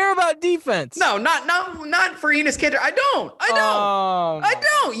care about defense. No, not for Enes Kanter. I don't. I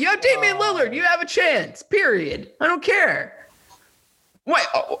don't. You have Damian Lillard. You have a chance. Period. I don't care. Wait.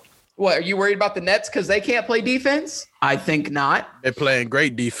 What, are you worried about the Nets because they can't play defense? I think not. They're playing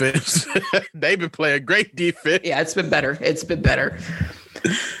great defense. They've been playing great defense. Yeah, it's been better.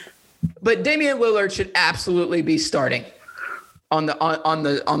 But Damian Lillard should absolutely be starting on the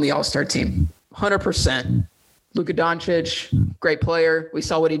All-Star team. 100%. Luka Doncic, great player. We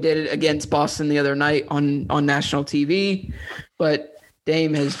saw what he did against Boston the other night on national TV. But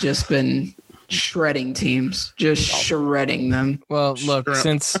Dame has just been shredding teams, just shredding them. Well, look,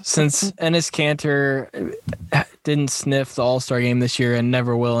 since Enes Kanter didn't sniff the All-Star game this year and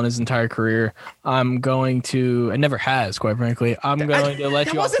never will in his entire career, and never has, quite frankly. I'm going to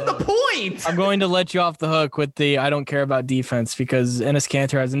let you off the hook. That wasn't the point. I'm going to let you off the hook with the I don't care about defense because Enes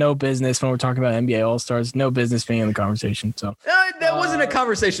Kanter has no business when we're talking about NBA All-Stars, no business being in the conversation. So that wasn't a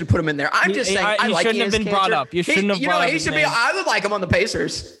conversation to put him in there. I'm just saying I like Enes Kanter. He shouldn't have been brought up. You shouldn't have brought up his name. I would like him on the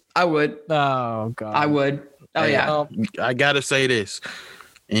Pacers. I would. Oh, God. I would. Oh, yeah. I got to say this.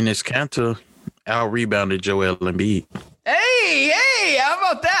 Enes Kanter out-rebounded Joel Embiid. Hey, how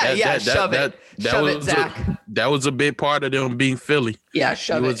about that? Shove it, Zach. That was a big part of them being Philly. Yeah,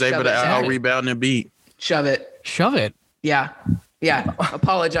 shove it. He was able to out-rebound Embiid. Shove it. Yeah.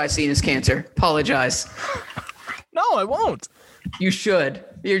 Apologize, Enes Kanter. Apologize. No, I won't. You should.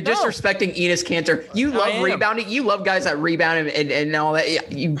 You're disrespecting Enes Kanter. You love rebounding. You love guys that rebound and all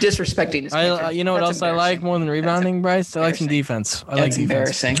that. You disrespect Enes Kanter. You know what else I like more than rebounding, Bryce? I like some defense. That's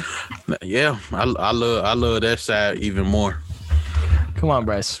embarrassing. Yeah, I love that side even more. Come on,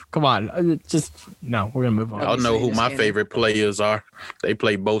 Bryce. Come on. We're gonna move on. I know who my favorite players are. They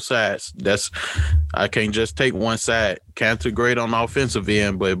play both sides. I can't just take one side. Kanter great on the offensive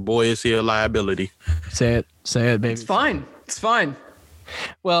end, but boy, is he a liability. Say it, baby. It's fine.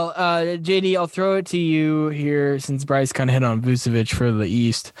 Well, JD, I'll throw it to you here since Bryce kind of hit on Vucevic for the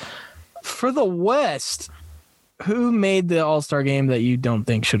East. For the West, who made the All-Star game that you don't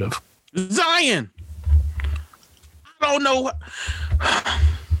think should have? Zion. I don't know.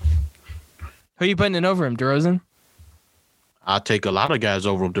 Who are you putting in over him, DeRozan? I'll take a lot of guys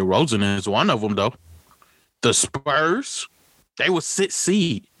over him. DeRozan is one of them, though. The Spurs, they were 6th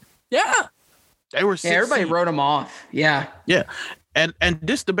seed. Yeah. They were 6th seed. Everybody wrote them off. Yeah. Yeah. And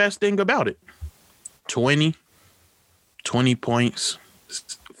this the best thing about it. 20 points,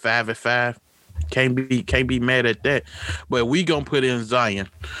 5 at 5. Can't be mad at that. But we gonna put in Zion,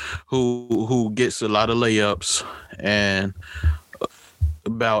 who gets a lot of layups and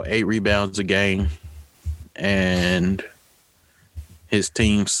about 8 rebounds a game, and his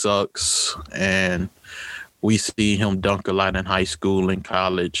team sucks, and we see him dunk a lot in high school and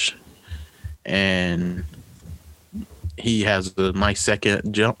college, and he has a nice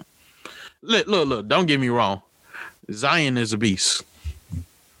second jump. Look, don't get me wrong. Zion is a beast.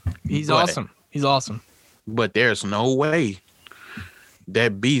 He's awesome. But there's no way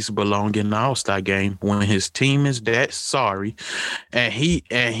that beast belong in the All-Star game when his team is that sorry. And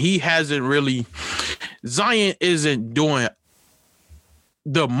he hasn't really, Zion isn't doing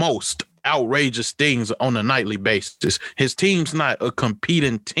the most outrageous things on a nightly basis. His team's not a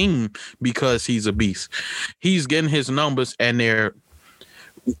competing team because he's a beast. He's getting his numbers and they're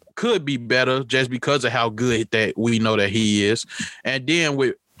could be better just because of how good that we know that he is. And then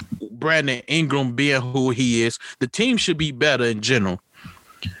with Brandon Ingram being who he is, the team should be better in general.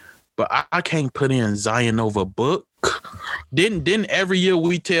 But I can't put in Zion over Book. Didn't every year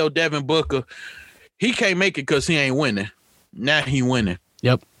we tell Devin Booker he can't make it because he ain't winning. Now he winning.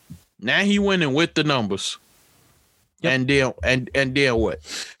 Yep. Now he winning with the numbers. Yep. And then what?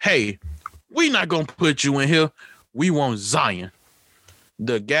 Hey, we not gonna put you in here. We want Zion.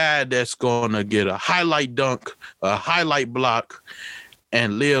 The guy that's gonna get a highlight dunk, a highlight block,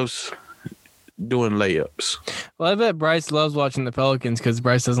 and lives doing layups. Well, I bet Bryce loves watching the Pelicans because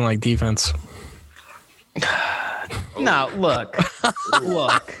Bryce doesn't like defense. No, look.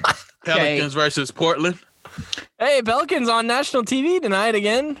 Pelicans versus Portland. Hey, Pelicans on national TV tonight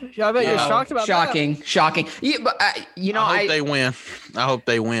again. I bet you're shocked about that. Shocking. Yeah, but, I hope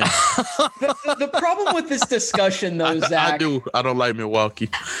they win. The problem with this discussion, though, Zach. I do. I don't like Milwaukee.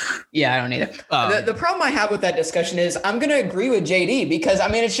 Yeah, I don't either. The problem I have with that discussion is I'm going to agree with JD because, I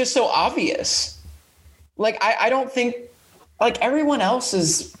mean, it's just so obvious. Like, I don't think, like, everyone else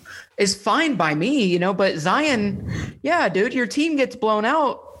is fine by me, you know, but Zion, yeah, dude, your team gets blown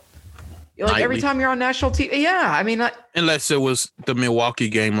out. Like nightly. Every time you're on national TV. Yeah. I mean, unless it was the Milwaukee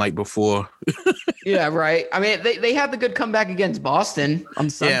game like before. Yeah, right. I mean, they had the good comeback against Boston on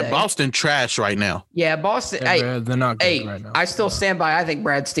Sunday. Yeah, Boston trash right now. Yeah, Boston. They're not good right now. I still stand by. I think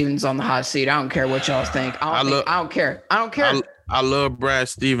Brad Stevens on the hot seat. I don't care what y'all think. I don't care. I love Brad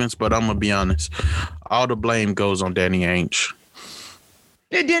Stevens, but I'm gonna be honest. All the blame goes on Danny Ainge.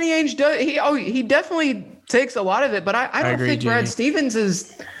 Yeah, Danny Ainge does. He definitely takes a lot of it, but I don't think Brad Stevens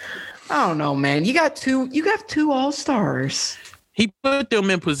is. I don't know, man. You got two All-Stars. He put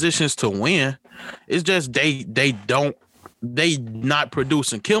them in positions to win. It's just they not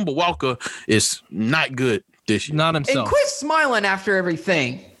producing. Kemba Walker is not good this year. Not himself. And quit smiling after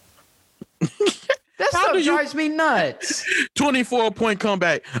everything. That stuff drives me nuts. 24-point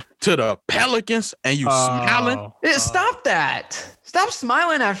comeback to the Pelicans, and you smiling? Stop that. Stop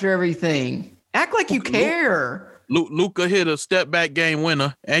smiling after everything. Act like you care. Luka hit a step-back game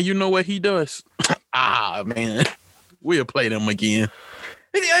winner, and you know what he does? Man. We'll play them again.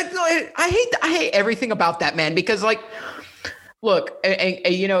 I hate everything about that, man, because, like, look,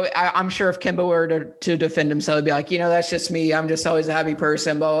 I'm sure if Kemba were to defend himself, he'd be like, that's just me. I'm just always a happy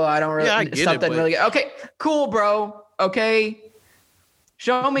person, but I don't really really get. Okay, cool, bro. Okay.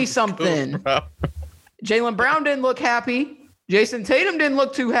 Show me something. Jaylen Brown didn't look happy. Jason Tatum didn't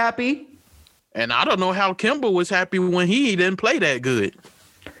look too happy. And I don't know how Kemba was happy when he didn't play that good.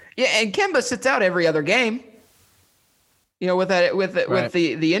 Yeah, and Kemba sits out every other game. With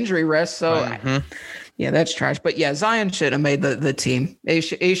the injury rest. So, yeah, that's trash. But yeah, Zion should have made the team. He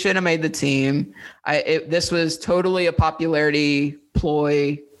should have made the team. This was totally a popularity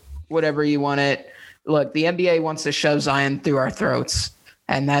ploy, whatever you want it. Look, the NBA wants to shove Zion through our throats,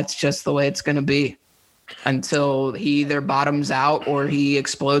 and that's just the way it's going to be until he either bottoms out or he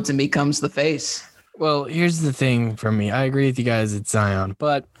explodes and becomes the face. Well, here's the thing for me. I agree with you guys. It's Zion,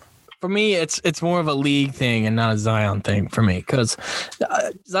 but for me, it's more of a league thing and not a Zion thing for me, because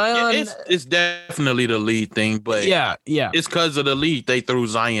Zion. It's definitely the league thing, but yeah, it's because of the league they threw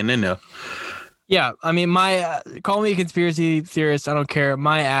Zion in there. Yeah, I mean, call me a conspiracy theorist. I don't care.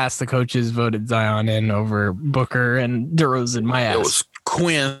 My ass, the coaches voted Zion in over Booker and DeRozan. My ass. It was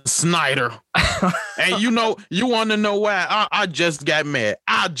Quinn Snyder. And you want to know why? I just got mad.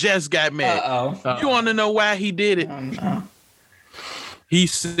 Uh-oh. You want to know why he did it? No. He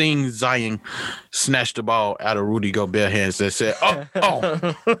seen Zion snatch the ball out of Rudy Gobert's hands and said,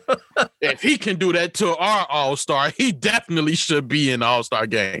 oh, if he can do that to our All-Star, he definitely should be in the All-Star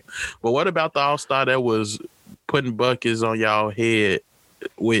game. But what about the All-Star that was putting buckets on y'all head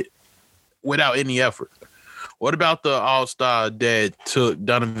without any effort? What about the All-Star that took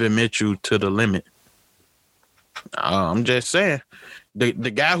Donovan Mitchell to the limit? I'm just saying. The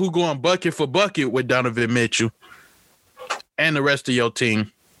guy who going bucket for bucket with Donovan Mitchell and the rest of your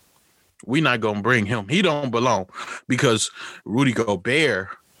team, we not going to bring him. He don't belong because Rudy Gobert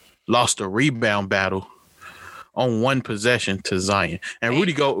lost a rebound battle on one possession to Zion. And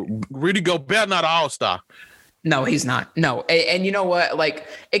Rudy Gobert not an all-star. No, he's not. No. And you know what? Like,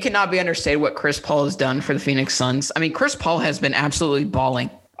 it cannot be understated what Chris Paul has done for the Phoenix Suns. I mean, Chris Paul has been absolutely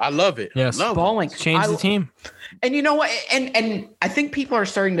balling. I love it. Yes. Balling. Change the team. And you know what? And I think people are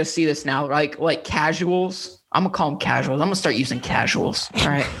starting to see this now, like casuals. I'm going to call them casuals. I'm going to start using casuals. All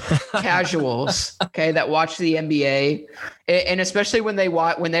right. Casuals. Okay. That watch the NBA. And especially when they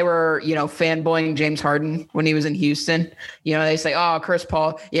were, fanboying James Harden when he was in Houston, they say, oh, Chris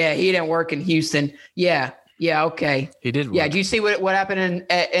Paul. Yeah. He didn't work in Houston. Yeah. Yeah. Okay. He did work. Yeah. Do you see what happened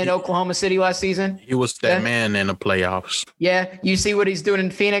in Oklahoma City last season? He was that man in the playoffs. Yeah. You see what he's doing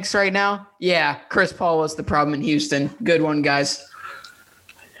in Phoenix right now? Yeah. Chris Paul was the problem in Houston. Good one, guys.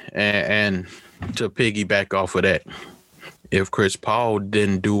 And to piggyback off of that, if Chris Paul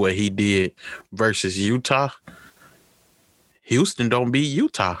didn't do what he did versus Utah, Houston don't beat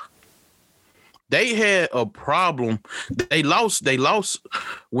Utah. They had a problem. They lost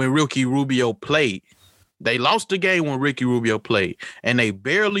when Ricky Rubio played. They lost the game when Ricky Rubio played, and they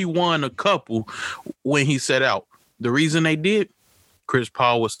barely won a couple when he set out. The reason they did, Chris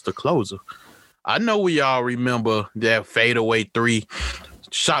Paul was the closer. I know we all remember that fadeaway three,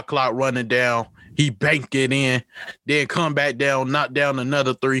 shot clock running down. He banked it in, then come back down, knock down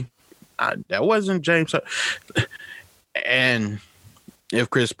another three. That wasn't James. And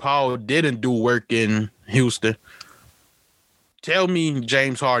if Chris Paul didn't do work in Houston, tell me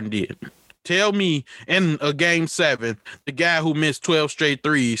James Harden did. Tell me in a game 7, the guy who missed 12 straight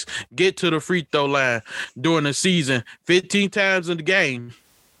threes, get to the free throw line during the season 15 times in the game,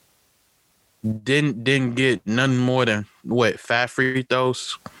 didn't get nothing more than 5 free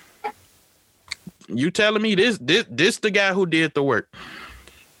throws. You telling me this the guy who did the work,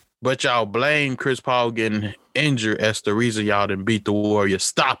 but y'all blame Chris Paul getting injured as the reason y'all didn't beat the Warriors?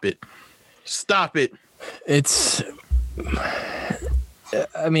 Stop it. Stop it. It's.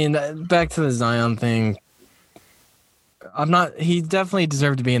 I mean, back to the Zion thing. He definitely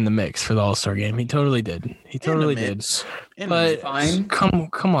deserved to be in the mix for the All-Star game. He totally did. He totally did. But fine.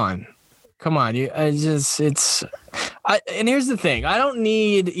 Come on. And here's the thing. I don't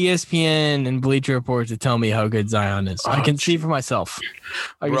need ESPN and Bleacher Report to tell me how good Zion is. I can see for myself.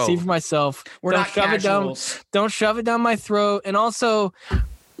 We're not casuals. Don't shove it down my throat. And also,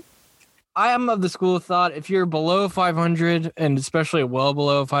 I am of the school of thought, if you're below 500, and especially well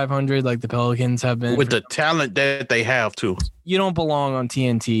below 500, like the Pelicans have been. With the talent that they have, too. You don't belong on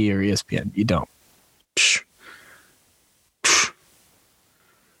TNT or ESPN. You don't.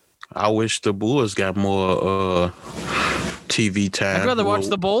 I wish the Bulls got more TV time. I'd rather watch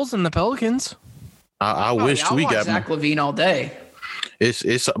the Bulls than the Pelicans. I wish we got Zach LaVine all day.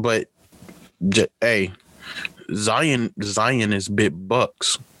 But hey, Zion is big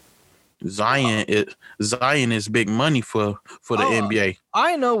bucks. Zion is big money for the NBA.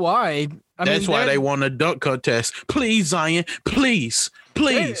 I know why. That's why they won a dunk contest. Please, Zion, please.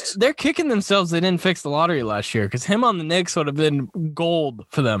 They're kicking themselves they didn't fix the lottery last year, because him on the Knicks would have been gold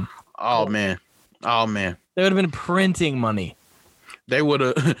for them. Oh man. They would have been printing money. They would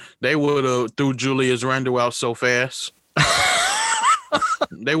have threw Julius Randle out so fast.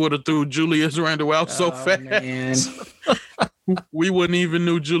 They would have threw Julius Randle out so fast. Man. We wouldn't even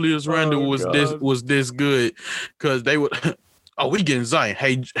knew Julius Randle was this good, because they would. Oh, we getting Zion.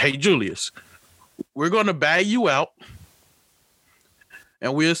 Hey, Julius, we're gonna bag you out,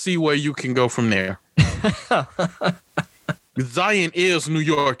 and we'll see where you can go from there. Zion is New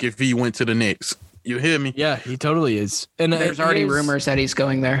York if he went to the Knicks. You hear me? Yeah, he totally is. And there's already rumors that he's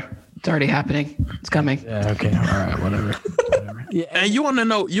going there. It's already happening. It's coming. Yeah. Okay. All right. Whatever. Yeah. And you want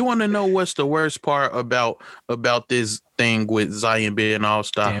to know what's the worst part about this thing with Zion being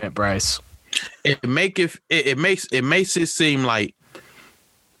All-Star? Damn it, Bryce. It makes it seem like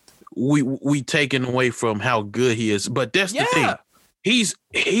we taking away from how good he is. But that's the thing.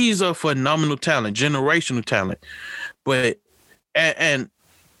 He's a phenomenal talent, generational talent. But and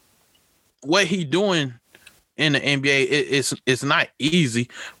what he doing in the NBA, it's not easy,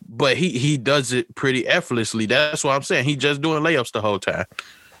 but he does it pretty effortlessly. That's what I'm saying. He just doing layups the whole time.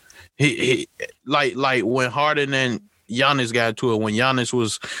 He like when Harden and Giannis got to it, when Giannis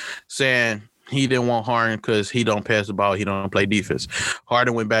was saying he didn't want Harden because he don't pass the ball, he don't play defense.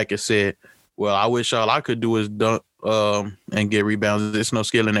 Harden went back and said, well, I wish all I could do is dunk and get rebounds. There's no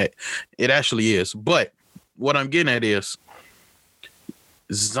skill in that. It actually is. But what I'm getting at is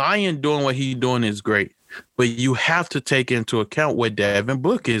Zion doing what he's doing is great. But you have to take into account what Devin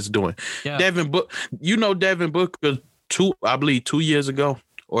Booker is doing. Yeah. Devin Booker 2 years ago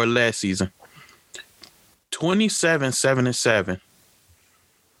or last season, 27-7-7.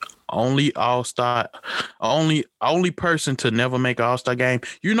 Only All-Star, only person to never make an All-Star game.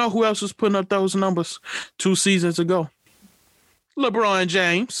 You know who else was putting up those numbers 2 seasons ago? LeBron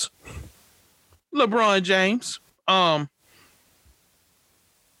James.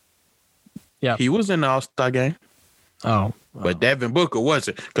 Yeah, he was in the All-Star game. Oh, but Devin Booker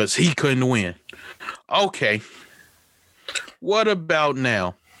wasn't because he couldn't win. Okay, what about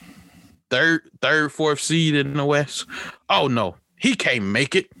now? Third, fourth seed in the West. Oh no, he can't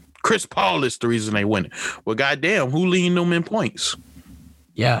make it. Chris Paul is the reason they win it. Well, goddamn, who leading them in points?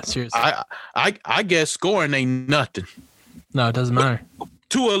 Yeah, seriously. I guess scoring ain't nothing. No, it doesn't matter.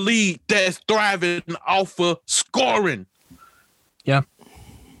 To a league that's thriving off of scoring. Yeah.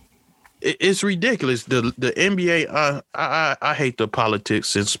 It's ridiculous. The NBA, I hate the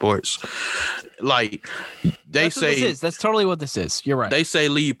politics in sports. Like that's totally what this is. You're right. They say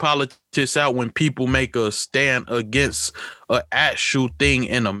leave politics out when people make a stand against an actual thing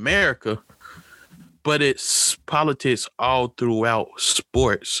in America, but it's politics all throughout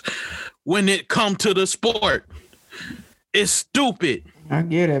sports. When it comes to the sport, it's stupid. I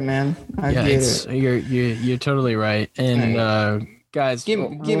get it, man. I get it. You're totally right. And guys, give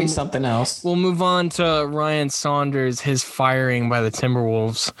me something else. We'll move on to Ryan Saunders, his firing by the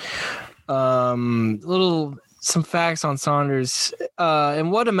Timberwolves. Some facts on Saunders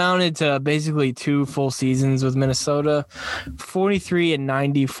and what amounted to basically 2 full seasons with Minnesota.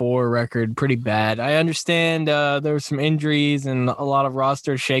 43-94 record, pretty bad. I understand there were some injuries and a lot of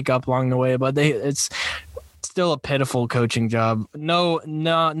roster shakeup along the way, but it's still a pitiful coaching job. No,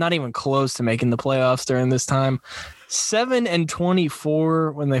 not even close to making the playoffs during this time.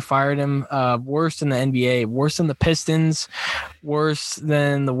 7-24 when they fired him. Worst in the NBA, worse than the Pistons, worse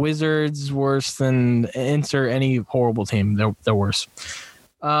than the Wizards, worse than insert any horrible team. They're worse.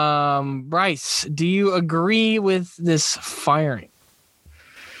 Bryce, do you agree with this firing?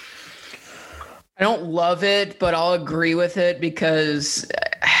 I don't love it, but I'll agree with it because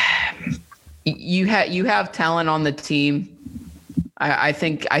you have talent on the team. I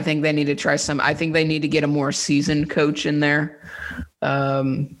think they need to try some. I think they need to get a more seasoned coach in there.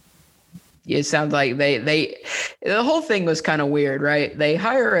 It sounds like the whole thing was kind of weird, right? They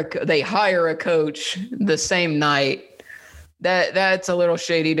hire a coach the same night. That's a little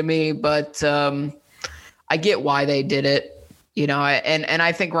shady to me, but I get why they did it. And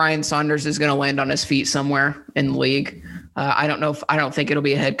I think Ryan Saunders is going to land on his feet somewhere in the league. I don't think it'll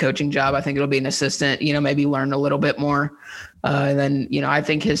be a head coaching job. I think it'll be an assistant, maybe learn a little bit more. And then, I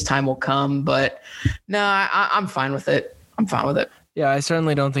think his time will come, but no, I'm fine with it. I'm fine with it. Yeah. I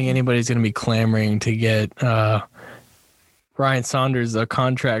certainly don't think anybody's going to be clamoring to get Ryan Saunders a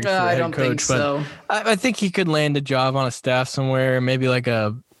contract for I head don't coach, think so. But I think he could land a job on a staff somewhere, maybe like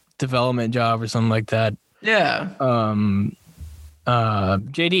a development job or something like that. Yeah.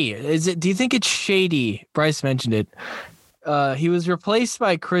 JD, do you think it's shady? Bryce mentioned it. He was replaced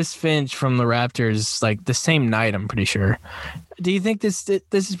by Chris Finch from the Raptors like the same night, I'm pretty sure. Do you think this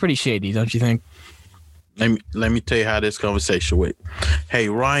is pretty shady, don't you think? Let me tell you how this conversation went. Hey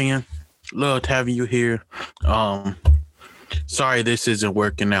Ryan, loved having you here. Sorry this isn't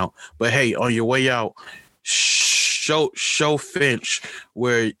working out. But hey, on your way out, show Finch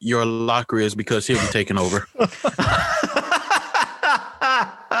where your locker is because he'll be taking over.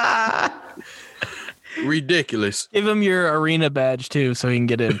 Ridiculous. Give him your arena badge too, so he can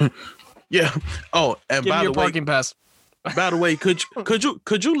get in. Yeah. Oh, and give by him your the way, parking pass. By the way, could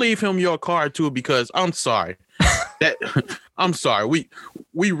you leave him your card too? Because I'm sorry. I'm sorry.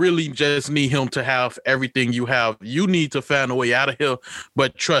 We really just need him to have everything you have. You need to find a way out of here.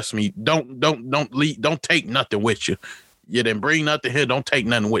 But trust me, don't leave. Don't take nothing with you. You didn't bring nothing here. Don't take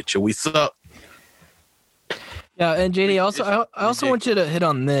nothing with you. We suck. Yeah, and JD, I also want you to hit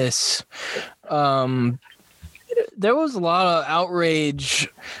on this. There was a lot of outrage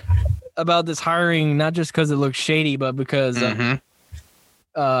about this hiring, not just because it looks shady, but because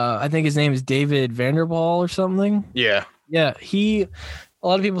I think his name is David Vanderbilt or something. Yeah. Yeah, a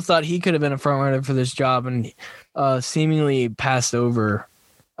lot of people thought he could have been a front runner for this job and seemingly passed over.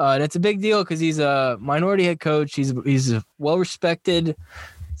 And it's a big deal because he's a minority head coach. He's well respected.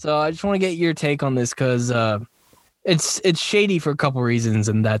 So I just want to get your take on this because it's shady for a couple reasons,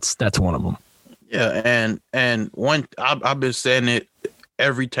 and that's one of them. Yeah, and one I've been saying it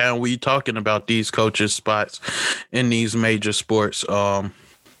every time we talking about these coaches' spots in these major sports.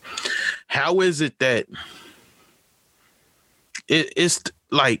 How is it that it's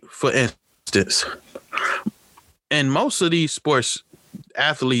like, for instance, in most of these sports,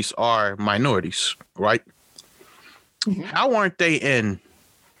 athletes are minorities, right? Mm-hmm. How aren't they in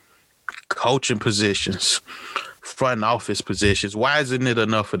coaching positions, front office positions? Why isn't it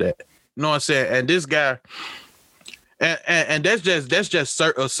enough of that? You know what I'm saying? And this guy, and that's just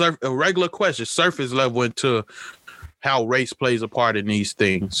a regular question, surface level into how race plays a part in these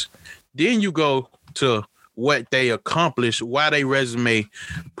things. Then you go to what they accomplish, why their resume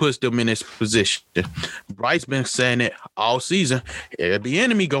puts them in this position. Bryce been saying it all season. Every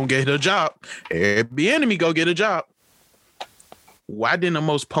enemy gonna get a job. Every enemy go get a job. Why didn't the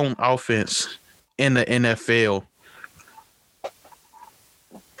most potent offense in the NFL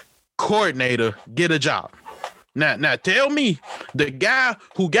coordinator get a job? Now tell me, the guy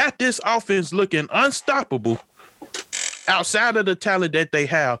who got this offense looking unstoppable, outside of the talent that they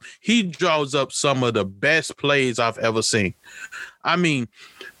have, he draws up some of the best plays I've ever seen. I mean,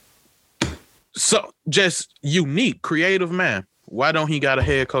 so just unique, creative man. Why don't he got a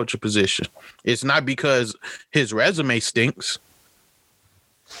head coaching position? It's not because his resume stinks.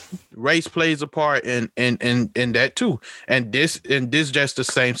 Race plays a part in that too. And this just the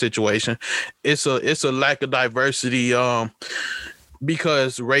same situation. It's a lack of diversity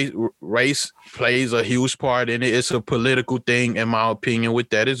because race plays a huge part in it. It's a political thing, in my opinion, with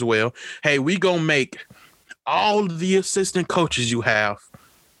that as well. Hey, we gonna make all the assistant coaches you have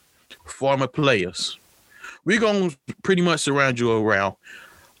former players. We're gonna pretty much surround you around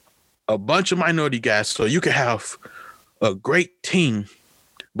a bunch of minority guys so you can have a great team.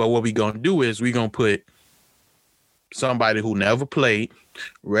 But what we gonna do is we gonna put somebody who never played,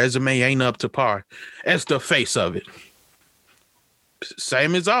 resume ain't up to par, as the face of it.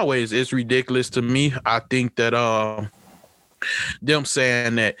 Same as always, it's ridiculous to me. I think that them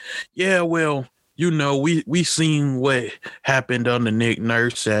saying that, yeah, well, you know, we seen what happened under Nick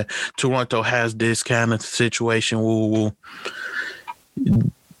Nurse, and Toronto has this kind of situation. Woo.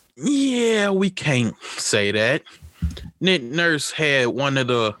 Yeah, we can't say that. Nick Nurse had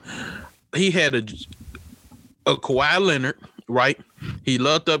he had a Kawhi Leonard, right? He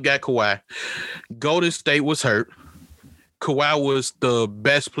loved up, got Kawhi. Golden State was hurt. Kawhi was the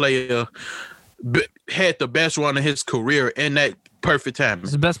best player, had the best run of his career in that perfect time.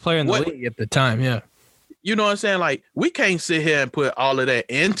 He's the best player in the league at the time, yeah. You know what I'm saying? Like, we can't sit here and put all of that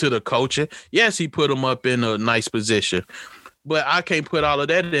into the coaching. Yes, he put him up in a nice position, but I can't put all of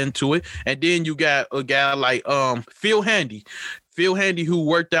that into it. And then you got a guy like Phil Handy. Phil Handy, who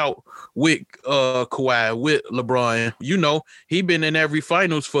worked out with Kawhi, with LeBron. You know, he been in every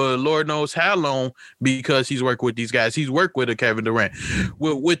finals for Lord knows how long because he's worked with these guys. He's worked with a Kevin Durant.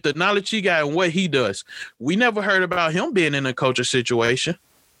 With the knowledge he got and what he does, we never heard about him being in a coaching situation.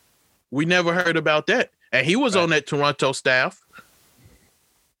 We never heard about that. And he was on that Toronto staff.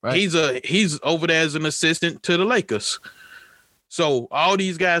 Right. He's over there as an assistant to the Lakers. So all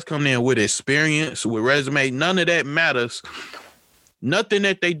these guys come in with experience, with resume. None of that matters. Nothing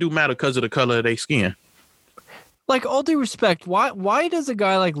that they do matter because of the color of their skin. Like, all due respect, why does a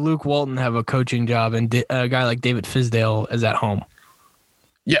guy like Luke Walton have a coaching job and a guy like David Fizdale is at home?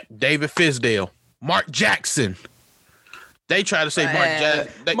 Yeah, David Fizdale. Mark Jackson. They try to say Mark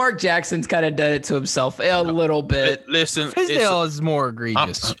Jackson. Mark Jackson's kind of done it to himself a little bit. Listen, Fizdale is more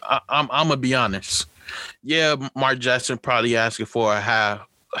egregious. I'm gonna be honest. Yeah, Mark Jackson probably asking for a high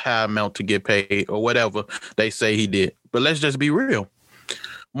amount to get paid or whatever they say he did. But let's just be real.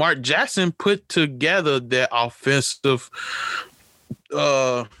 Mark Jackson put together their offensive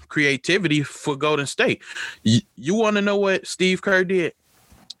creativity for Golden State. You want to know what Steve Kerr did?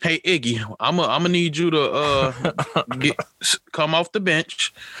 Hey, Iggy, I'm gonna need you to come off the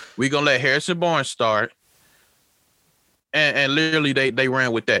bench. We're gonna let Harrison Barnes start, and literally they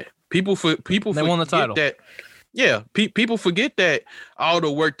ran with that. People they won the title. That, yeah, people forget that all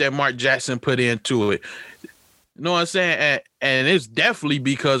the work that Mark Jackson put into it. You know what I'm saying? And it's definitely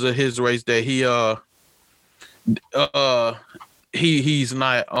because of his race that he's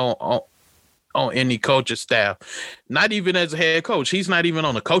not on any coaching staff. Not even as a head coach. He's not even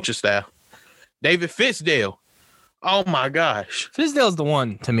on the coaching staff. David Fizdale. Oh my gosh. Fizdale's the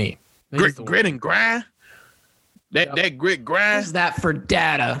one to me. Grit and grind. That grit grind. What's that for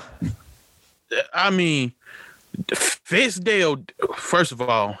data? I mean, Fizdale, first of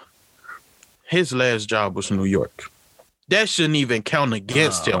all, his last job was New York. That shouldn't even count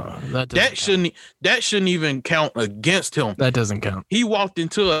against him. That shouldn't even count against him. That doesn't count. He walked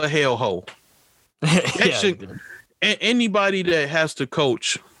into a hellhole. Anybody that has to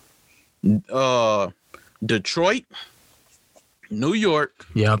coach Detroit, New York,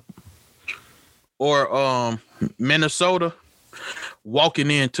 yep, or Minnesota,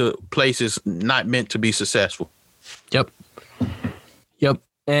 walking into places not meant to be successful. Yep.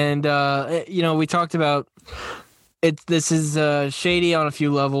 And we talked about it. This is shady on a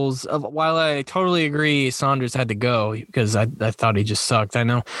few levels. While I totally agree, Saunders had to go because I thought he just sucked. I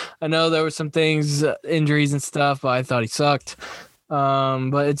know there were some things, injuries and stuff, but I thought he sucked.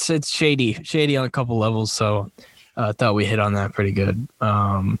 But it's shady on a couple levels. So I thought we hit on that pretty good.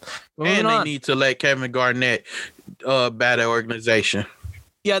 And they need to let Kevin Garnett bat the organization.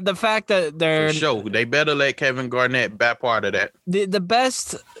 Yeah, the fact that they better let Kevin Garnett bat part of that. The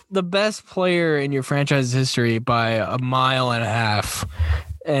best player in your franchise's history by a mile and a half,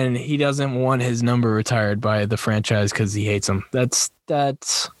 and he doesn't want his number retired by the franchise because he hates him. That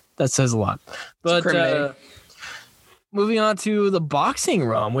says a lot. But moving on to the boxing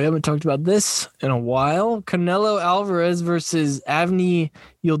realm, we haven't talked about this in a while. Canelo Alvarez versus Avni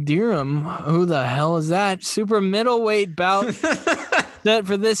Yildirim. Who the hell is that? Super middleweight bout. That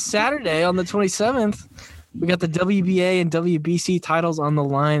for this Saturday on the 27th, we got the WBA and WBC titles on the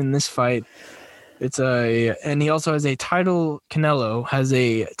line in this fight. And he also has a title. Canelo has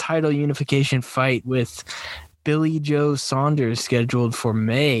a title unification fight with Billy Joe Saunders scheduled for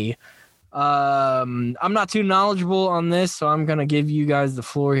May. I'm not too knowledgeable on this, so I'm gonna give you guys the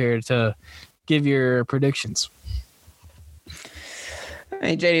floor here to give your predictions. I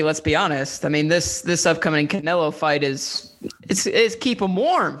mean, JD, let's be honest. I mean, this upcoming Canelo fight is keep him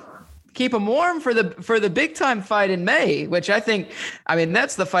warm. Keep him warm for the big time fight in May, which I think, I mean,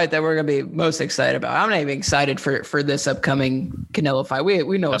 that's the fight that we're going to be most excited about. I'm not even excited for this upcoming Canelo fight.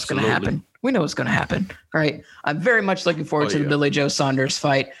 We know what's going to happen. We know what's going to happen, right? I'm very much looking forward to the Billy Joe Saunders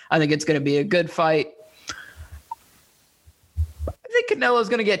fight. I think it's going to be a good fight. I think Canelo's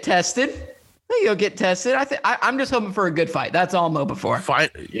going to get tested. I think he'll get tested. I'm just hoping for a good fight. That's all I'm hoping for.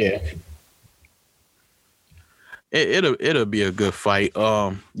 Fight, yeah. It'll be a good fight.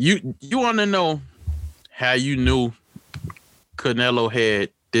 You want to know how you knew Canelo had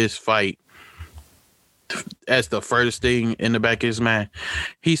this fight as the first thing in the back of his mind,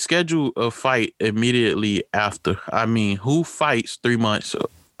 he scheduled a fight immediately after. I mean, who fights 3 months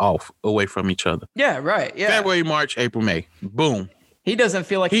off away from each other? Yeah, right. Yeah. February, March, April, May. Boom. He doesn't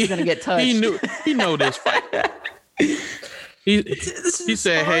feel like he's going to get touched. He know this fight. He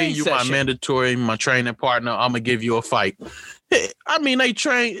said, "Hey, you my mandatory, my training partner. I'm gonna give you a fight." I mean, they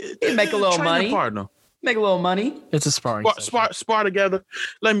train. They make a little money. Partner. Make a little money. It's a sparring. Spar together.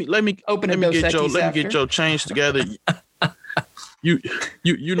 Let me get your change together.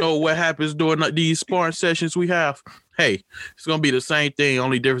 You know what happens during these sparring sessions we have? Hey, it's gonna be the same thing.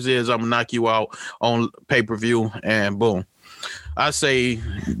 Only difference is I'm gonna knock you out on pay-per-view and boom. I say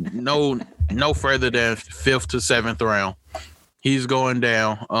no further than 5th to 7th round. He's going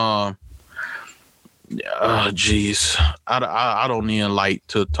down. Geez. I don't even like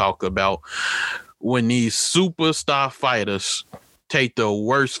to talk about when these superstar fighters take the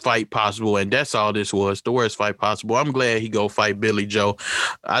worst fight possible, and that's all this was, the worst fight possible. I'm glad he go fight Billy Joe.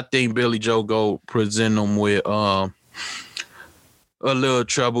 I think Billy Joe go present him with a little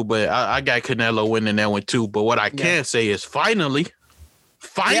trouble, but I got Canelo winning that one too. But what I can say is finally.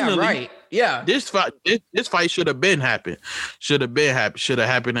 Yeah, right. Yeah. This fight should have been happened. Should have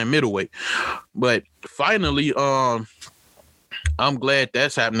happened at middleweight. But finally, I'm glad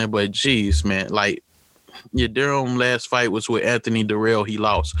that's happening. But geez, man, like your Durham last fight was with Anthony Durrell. He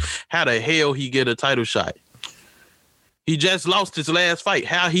lost. How the hell he get a title shot? He just lost his last fight.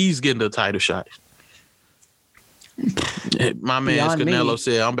 How he's getting a title shot? My man Canelo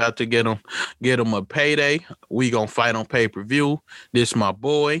said, "I'm about to get him a payday. We gonna fight on pay-per-view. This my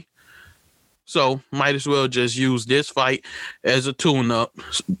boy." So might as well just use this fight as a tune-up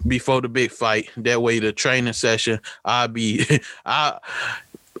before the big fight. That way, the training session, how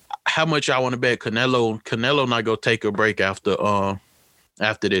much I want to bet Canelo not gonna take a break after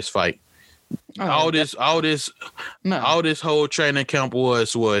this fight. All this whole training camp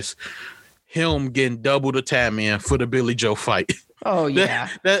was him getting double the time in for the Billy Joe fight. Oh yeah,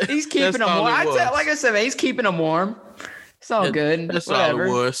 he's keeping them warm. Like I said, man, he's keeping them warm. It's all good. That's whatever. all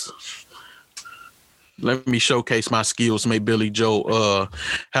it was. Let me showcase my skills. Make Billy Joe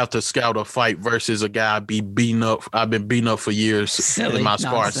have to scout a fight versus a guy I've been beating up for years in my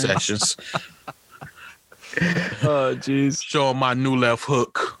sparring sessions. Oh, jeez. Show him my new left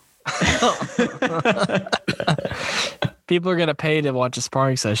hook. People are gonna pay to watch a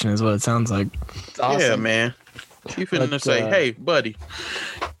sparring session, is what it sounds like. It's awesome. Yeah, man. You finna say, "Hey, buddy,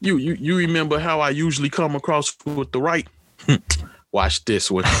 you remember how I usually come across with the right? Watch this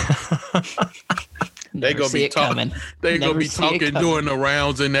one." They gonna be talking. They gonna be talking during the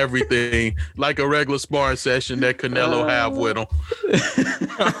rounds and everything, like a regular sparring session that Canelo have with him.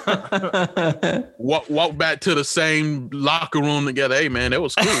 Walk back to the same locker room together. Hey man, that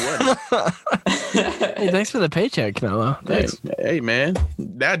was cool, wasn't it? Hey, thanks for the paycheck, Canelo. Thanks. Hey man,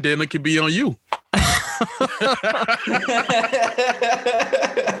 that dinner could be on you.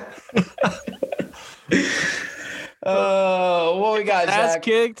 What we got, Zach?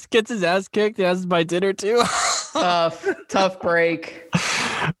 Gets his ass kicked. He has to buy dinner too. Tough break.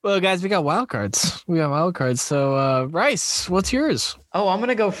 Well, guys, we got wild cards. So, Bryce, what's yours? Oh, I'm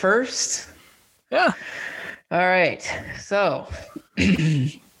gonna go first. Yeah. All right. So,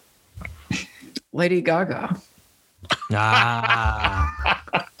 Lady Gaga.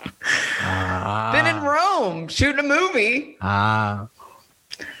 Been in Rome shooting a movie.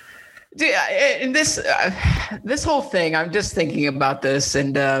 Dude, and this whole thing, I'm just thinking about this,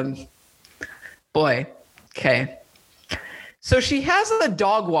 and boy, okay. So she has a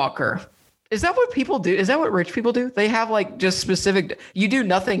dog walker. Is that what people do? Is that what rich people do? They have like just specific. You do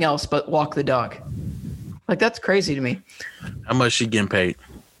nothing else but walk the dog. Like that's crazy to me. How much she getting paid?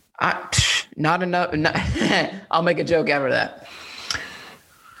 Not enough. I'll make a joke after that.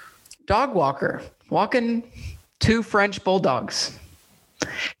 Dog walker walking 2 French bulldogs.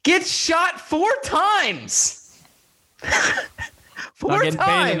 Gets shot 4 times. 4 Not getting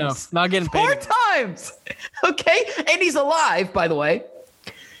times. paid enough. Not getting paid. 4 times. Okay, and he's alive, by the way.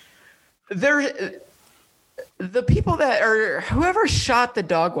 The people that are whoever shot the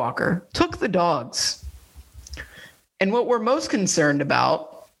dog walker took the dogs. And what we're most concerned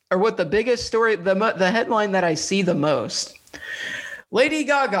about, or what the biggest story, the headline that I see the most, Lady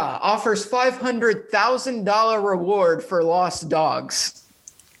Gaga offers $500,000 reward for lost dogs.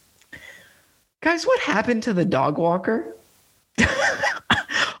 Guys, what happened to the dog walker?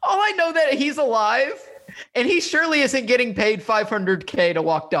 All I know that he's alive, and he surely isn't getting paid $500K to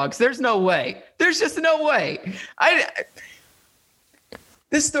walk dogs. There's no way. There's just no way.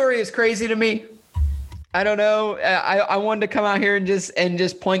 This story is crazy to me. I don't know. I wanted to come out here and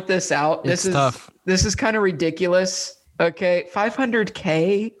just point this out. It's tough. This is kind of ridiculous. Okay,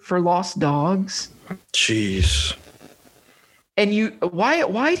 $500K for lost dogs. Jeez. And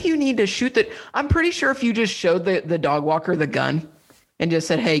why do you need to shoot that? I'm pretty sure if you just showed the dog walker the gun and just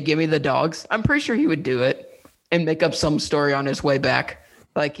said, "Hey, give me the dogs," I'm pretty sure he would do it and make up some story on his way back.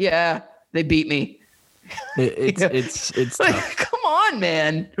 Like, yeah, they beat me. It's like, tough. come on,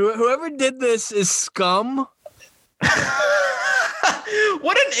 man. Whoever did this is scum.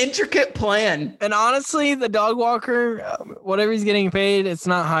 What an intricate plan. And honestly, the dog walker, whatever he's getting paid, it's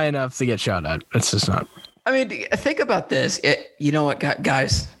not high enough to get shot at. It's just not. I mean, think about this. You know what,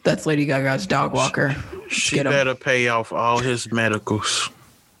 guys? That's Lady Gaga's dog walker. She better pay off all his medicals.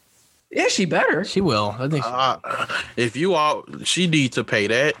 Yeah, she better. She will. I think she needs to pay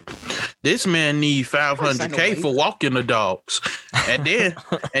that. This man need $500K for walking the dogs, and then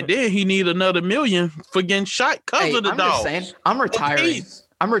he need another $1 million for getting shot because of the dogs. Just saying, I'm retiring.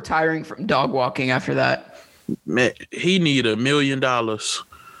 I'm retiring from dog walking after that. Man, he need $1 million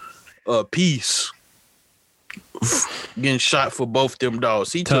a piece. Getting shot for both them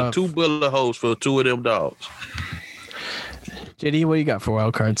dogs. He took 2 bullet holes for 2 of them dogs. JD, what you got for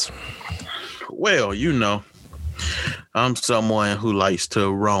wild cards? Well, I'm someone who likes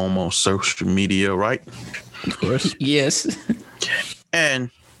to roam on social media, right? Of course. Yes. And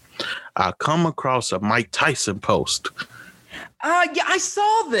I come across a Mike Tyson post. Yeah, I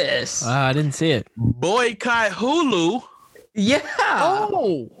saw this. I didn't see it. Boycott Hulu. Yeah.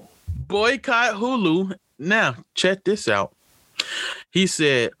 Oh. Boycott Hulu. Now, check this out. He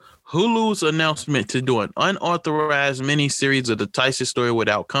said, Hulu's announcement to do an unauthorized miniseries of the Tyson story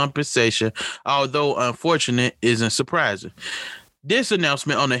without compensation, although unfortunate, isn't surprising. This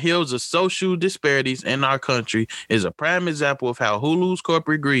announcement on the heels of social disparities in our country is a prime example of how Hulu's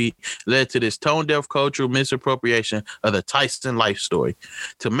corporate greed led to this tone-deaf cultural misappropriation of the Tyson life story.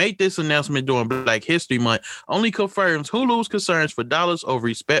 To make this announcement during Black History Month only confirms Hulu's concerns for dollars over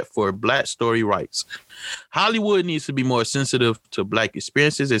respect for Black story rights. Hollywood needs to be more sensitive to Black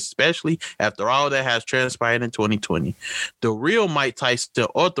experiences, especially after all that has transpired in 2020. The real Mike Tyson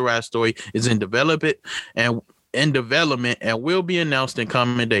authorized story is in development and will be announced in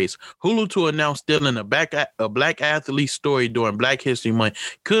coming days. Hulu to announce stealing a black athlete story during Black History Month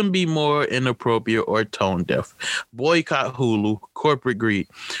couldn't be more inappropriate or tone deaf. Boycott Hulu, corporate greed.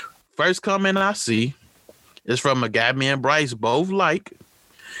 First comment I see is from a guy me and Bryce both like.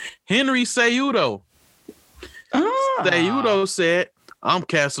 Henry Cejudo. Cejudo said, "I'm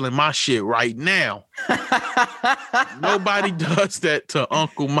canceling my shit right now." Nobody does that to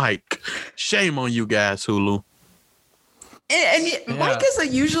Uncle Mike. Shame on you guys, Hulu. And Mike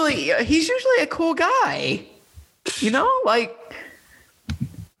is usually a cool guy. I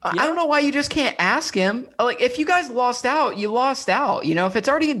don't know why you just can't ask him. Like, if you guys lost out, you lost out. If it's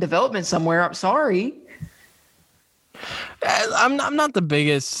already in development somewhere, I'm sorry. I'm not the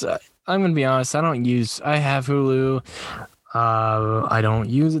biggest. I'm gonna be honest. I have Hulu. I don't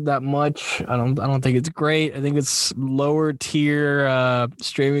use it that much. I don't think it's great. I think it's lower tier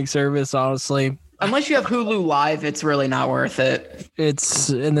streaming service, honestly. Unless you have Hulu Live, it's really not worth it. This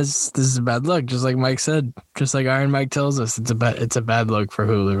is a bad look, just like Mike said, just like Iron Mike tells us. It's a bad look for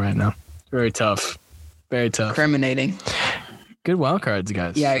Hulu right now. Very tough. Very tough. Incriminating. Good wild cards,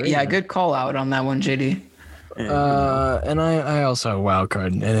 guys. Yeah, good call out on that one, JD. And I also have a wild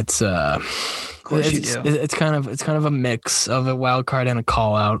card, and it's it's kind of a mix of a wild card and a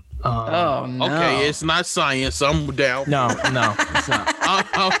call out. Oh no. Okay, it's not science. I'm down. No, it's not.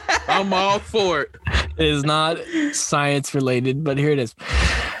 I'm all for it. It is not science related, but here it is.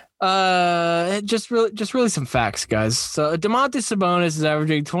 Just really some facts, guys. So Domantas Sabonis is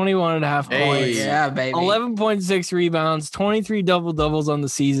averaging 21.5 points. Yeah, baby. 11.6 rebounds, 23 double-doubles on the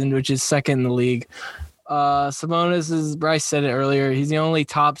season, which is second in the league. Sabonis, as Bryce said it earlier, he's the only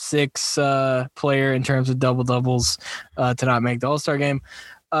top 6 player in terms of double-doubles to not make the All-Star game.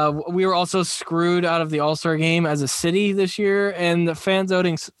 We were also screwed out of the All-Star game as a city this year, and the fan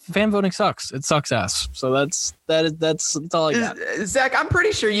voting sucks. It sucks ass. So that's all I got. Zach, I'm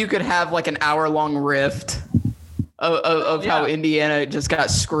pretty sure you could have like an hour-long rift of how Indiana just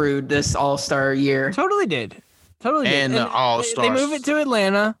got screwed this All-Star year. Totally did. And the All-Stars. They move it to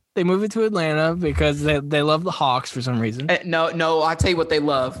Atlanta. Because they love the Hawks for some reason. No, I'll tell you what they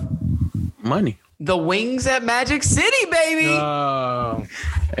love. Money. The wings at Magic City, baby. Oh.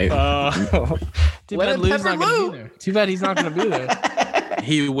 Hey. Too bad Lou's not going to be there. Too bad he's not going to be there.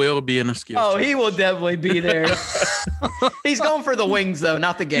 He will be in a skills challenge. He will definitely be there. He's going for the wings, though,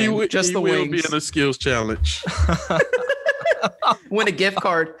 not the game. Just the wings. He will be in a skills challenge. Win a gift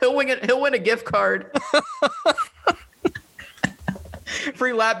card. He'll win a gift card.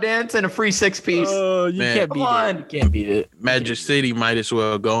 Free lap dance and a free 6-piece. Oh, you Man, can't beat on. it. You can't beat it. Magic City might as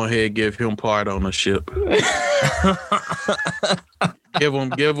well go ahead and give him part ownership. give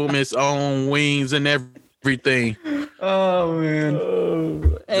him his own wings and everything. Oh man.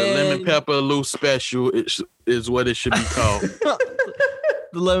 The lemon pepper Lou special is what it should be called. The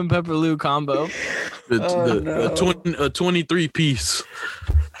lemon pepper Lou combo. A 23-piece.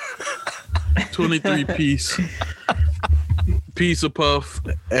 23-piece pizza puff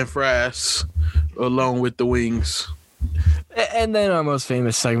and fries along with the wings. And then our most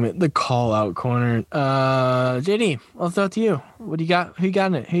famous segment, the call out corner. JD, I'll throw it to you. What do you got? Who you got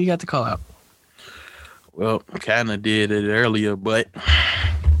in it? Who you got to call out? Well, kind of did it earlier, but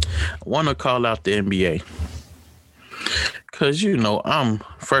I want to call out the NBA. Because,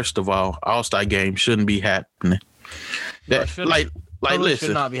 first of all-star game shouldn't be happening. Listen,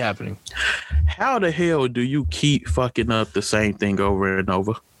 should not be happening. How the hell do you keep fucking up the same thing over and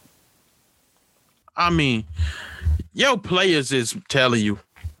over? I mean, your players is telling you,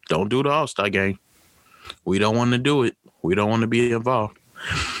 don't do the All-Star game. We don't want to do it. We don't want to be involved.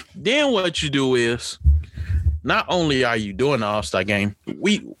 Then what you do is, not only are you doing the All-Star game,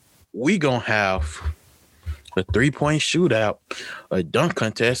 we gonna have a 3-point shootout, a dunk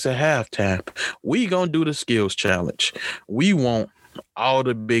contest at halftime. We gonna do the skills challenge. We want all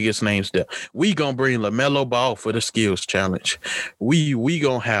the biggest names there. We gonna bring LaMelo Ball for the skills challenge. We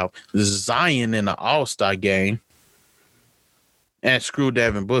gonna have Zion in the All-Star game and screw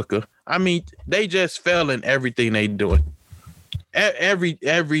Devin Booker. I mean, they just fell in everything they doing.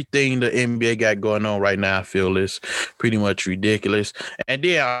 Everything the NBA got going on right now, I feel is pretty much ridiculous. And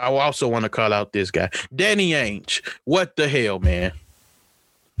then I also want to call out this guy, Danny Ainge. What the hell, man?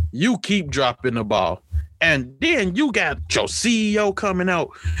 You keep dropping the ball. And then you got your CEO coming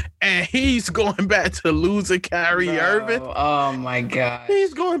out, and he's going back to losing Kyrie Irving. Oh my God.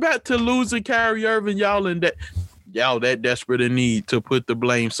 He's going back to losing Kyrie Irving, y'all that desperate in need to put the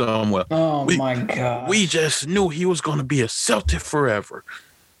blame somewhere. Oh my God. We just knew he was going to be a Celtic forever.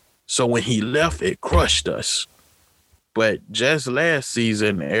 So when he left, it crushed us. But just last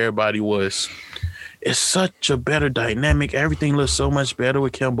season, everybody was. It's such a better dynamic. Everything looks so much better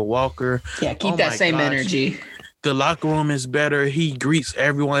with Kemba Walker. Yeah, keep that same energy. The locker room is better. He greets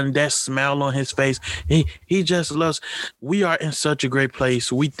everyone. That smile on his face. He just loves. We are in such a great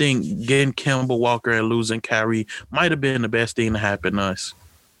place. We think getting Kemba Walker and losing Kyrie might have been the best thing to happen to us.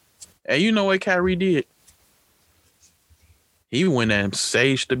 And you know what Kyrie did? He went and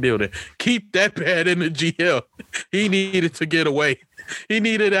saged the building. Keep that bad energy here. He needed to get away. He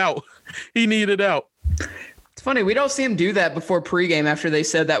needed out. It's funny. We don't see him do that before pregame after they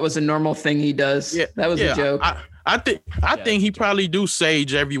said that was a normal thing he does. Yeah, that was a joke. I think he probably do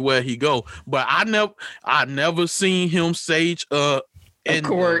sage everywhere he go, but I never seen him sage on the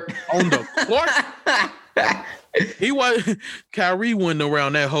court. Kyrie went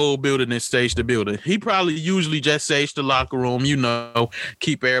around that whole building and saged the building. He probably usually just saged the locker room,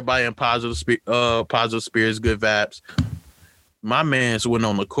 keep everybody in positive spirits, good vibes. My man's went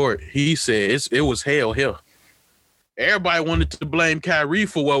on the court. He said it was hell here. Everybody wanted to blame Kyrie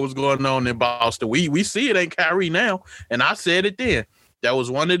for what was going on in Boston. We see it ain't Kyrie now, and I said it then. That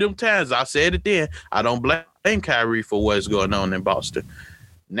was one of them times I said it then. I don't blame Kyrie for what's going on in Boston.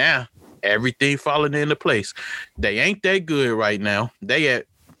 Now, everything falling into place. They ain't that good right now. They at,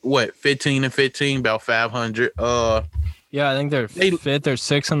 15-15, about 500. Yeah, I think they're fifth or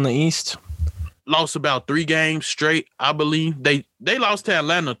sixth in the East. Lost about 3 games straight, I believe. They lost to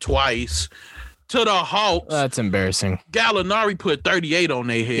Atlanta twice. To the Hawks. That's embarrassing. Gallinari put 38 on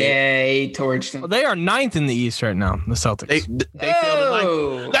their head. Yeah, he torched them. Well, they are 9th in the East right now, the Celtics. They fell to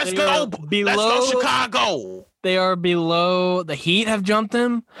 9th. Let's go Chicago. They are below. The Heat have jumped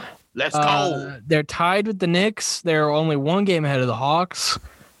them. Let's go. They're tied with the Knicks. They're only 1 game ahead of the Hawks.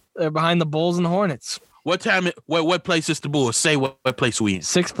 They're behind the Bulls and the Hornets. What time? What place is the Bulls? Say what place we in.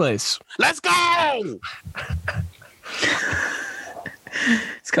 6th place. Let's go.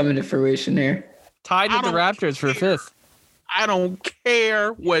 It's coming to fruition here. Tied with the Raptors for 5th. I don't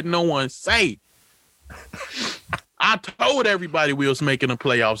care what no one say. I told everybody we was making the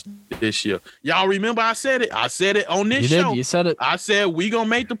playoffs this year. Y'all remember I said it? I said it on this show. You said it. I said we gonna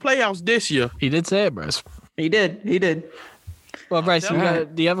make the playoffs this year. He did say it, Bryce. He did. Well, Bryce, do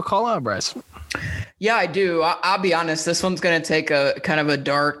you have a call out, Bryce? Yeah, I do. I'll be honest. This one's going to take a kind of a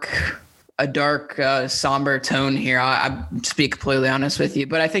dark, somber tone here. I speak completely honest with you,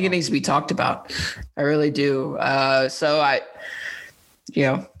 but I think it needs to be talked about. I really do. So at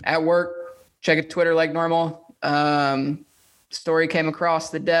work, checking Twitter like normal. Story came across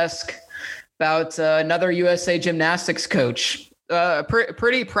the desk about another USA Gymnastics coach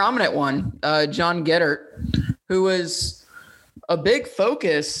Pretty prominent one, John Geddert, who was a big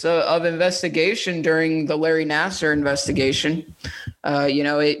focus of investigation during the Larry Nassar investigation.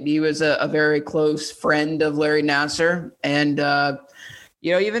 He was a very close friend of Larry Nassar, and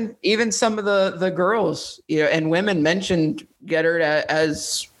even some of the girls, and women mentioned Geddert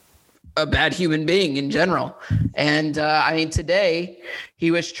as a bad human being in general. And today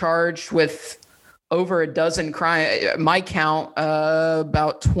he was charged with over a dozen crimes. My count,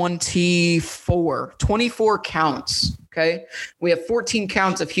 about 24 counts. Okay. We have 14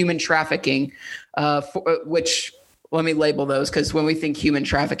 counts of human trafficking, which let me label those, because when we think human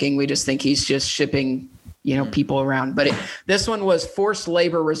trafficking, we just think he's just shipping, people around. But this one was forced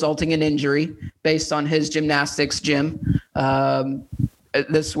labor resulting in injury based on his gymnastics gym.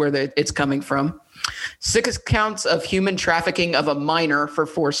 This is where it's coming from. 6 counts of human trafficking of a minor for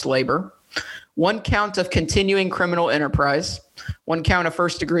forced labor. 1 count of continuing criminal enterprise, 1 count of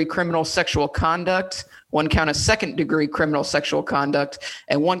first-degree criminal sexual conduct, 1 count of second-degree criminal sexual conduct,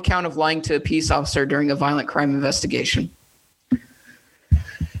 and 1 count of lying to a peace officer during a violent crime investigation.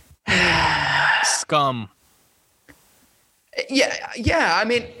 Scum. Yeah. I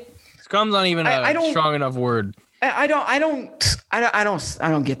mean, scum's not even a strong enough word. I don't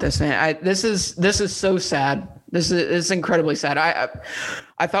get this, man. This is so sad. This is incredibly sad.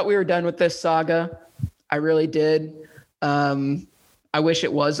 I thought we were done with this saga. I really did. I wish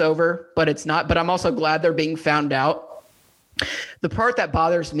it was over, but it's not. But I'm also glad they're being found out. The part that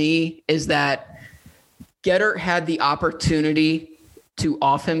bothers me is that Geddert had the opportunity to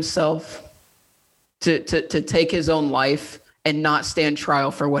off himself, to take his own life and not stand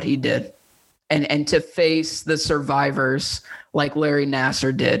trial for what he did, and to face the survivors like Larry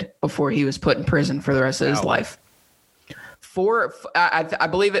Nassar did before he was put in prison for the rest of his life. I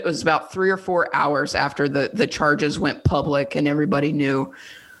believe it was about 3 or 4 hours after the charges went public and everybody knew,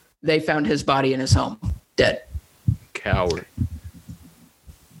 they found his body in his home, dead. Coward.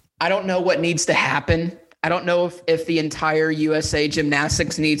 I don't know what needs to happen. I don't know if the entire USA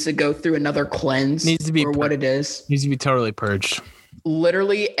Gymnastics needs to go through another cleanse, needs to be what it is. Needs to be totally purged.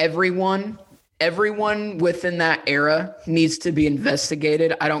 Literally everyone within that era needs to be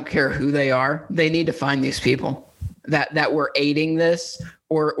investigated. I don't care who they are. They need to find these people that were aiding this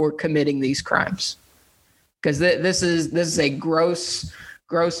or committing these crimes, because this is a gross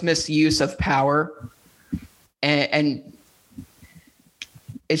misuse of power, and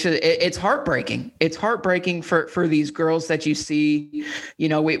it's heartbreaking. It's heartbreaking for these girls that you see.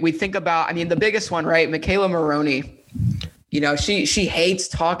 We think about, the biggest one, right? Michaela Maroney. She hates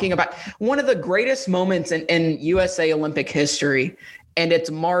talking about one of the greatest moments in USA Olympic history, and it's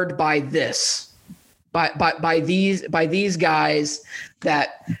marred by this. By these guys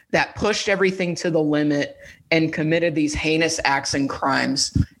that pushed everything to the limit and committed these heinous acts and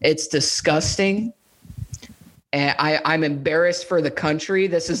crimes. It's disgusting. And I'm embarrassed for the country.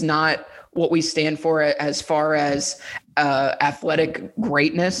 This is not what we stand for as far as athletic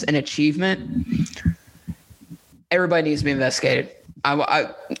greatness and achievement. Everybody needs to be investigated.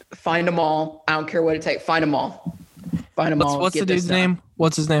 I find them all. I don't care what it takes. Find them all. What's the dude's name?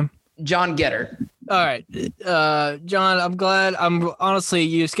 What's his name? John Geddert. All right. John, I'm glad. Honestly,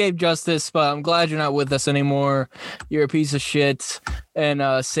 you escaped justice, but I'm glad you're not with us anymore. You're a piece of shit,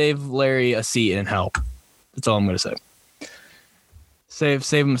 and save Larry a seat in hell. That's all I'm going to say.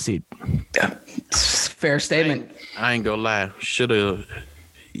 Save him a seat. Yeah. Fair statement. I ain't gonna lie.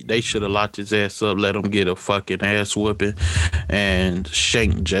 They should have locked his ass up, let him get a fucking ass whooping, and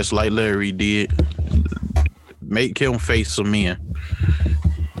shanked just like Larry did. Make him face some men.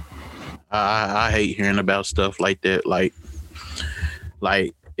 I hate hearing about stuff like that. Like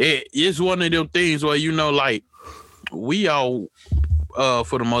it's one of them things where we all,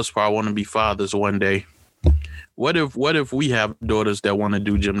 for the most part, want to be fathers one day. What if we have daughters that want to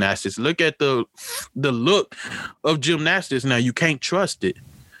do gymnastics? Look at the look of gymnastics now. You can't trust it.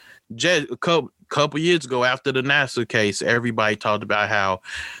 Just a couple years ago, after the Nassar case, everybody talked about how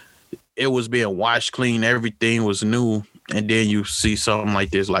it was being washed clean, everything was new, and then you see something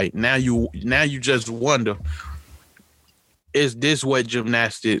like this. Like now you just wonder, is this what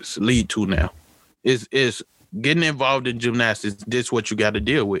gymnastics lead to now? Is getting involved in gymnastics this what you got to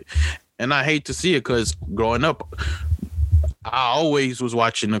deal with? And I hate to see it, because growing up, I always was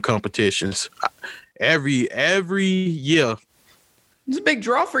watching the competitions every year. It's a big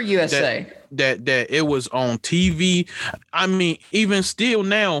draw for USA. That it was on TV. Even still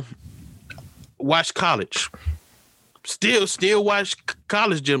now, watch college. Still watch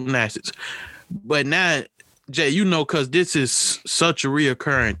college gymnastics. But now Jay, you know, because this is such a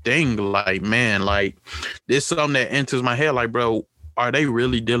reoccurring thing. Like, man, like, this something that enters my head. Like, bro, are they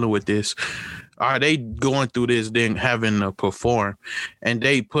really dealing with this? Are they going through this, then having to perform? And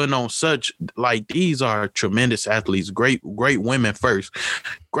they put on such, like, these are tremendous athletes, great women first.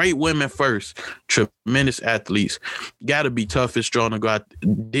 Great women first, tremendous athletes. Got to be tough and strong to go out,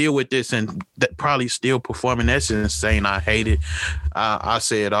 deal with this, and probably still performing. That's insane. I hate it. I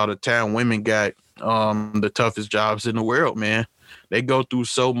say it all the time. Women got the toughest jobs in the world, man. They go through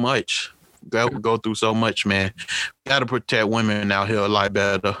so much. Go through so much, man. Got to protect women out here a lot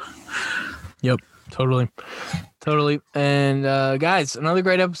better. Yep, totally. And guys, another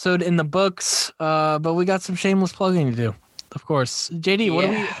great episode in the books. But we got some shameless plugging to do, of course.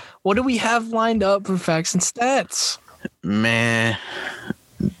 JD, what do we have lined up for facts and stats? Man,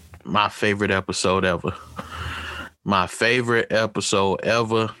 my favorite episode ever.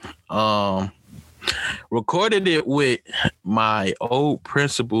 Recorded it with my old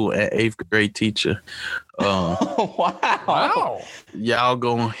principal and 8th grade teacher. Wow. Y'all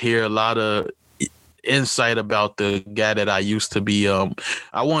gonna hear a lot of insight about the guy that I used to be.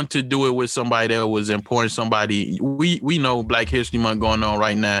 I wanted to do it with somebody that was important. Somebody we know Black History Month going on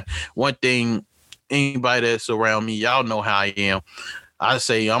right now. One thing, anybody that's around me, y'all know how I am. I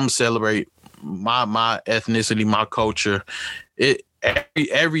say I'm gonna celebrate my ethnicity, my culture.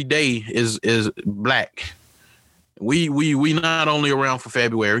 Every day is Black. We not only around for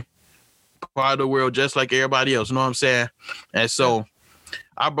February, part of the world just like everybody else. You know what I'm saying? And so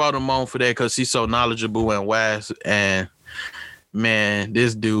I brought him on for that because he's so knowledgeable and wise. And man,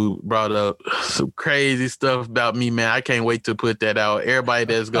 this dude brought up some crazy stuff about me, man. I can't wait to put that out. Everybody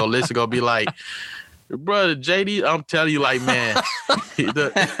that's gonna listen gonna be like, brother JD, I'm telling you, like, man,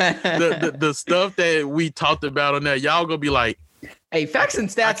 the stuff that we talked about on there, y'all gonna be like, hey, Facts and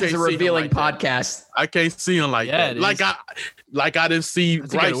Stats is a revealing podcast. I can't see him like that. Like I didn't see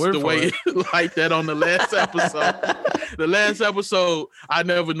Bryce the way like that on the last episode. The last episode, I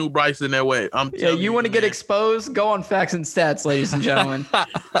never knew Bryce in that way. I'm telling you, want to get exposed? Go on Facts and Stats, ladies and gentlemen.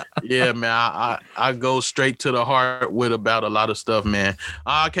 Yeah, man. I go straight to the heart with about a lot of stuff, man.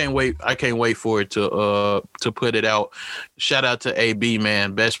 I can't wait for it to put it out. Shout out to AB,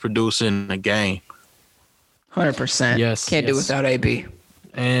 man, best producer in the game. 100%. Yes. Can't do without AB.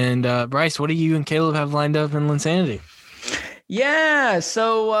 And Bryce, what do you and Caleb have lined up in Linsanity? Yeah,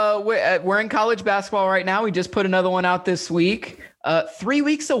 so we're in college basketball right now. We just put another one out this week. 3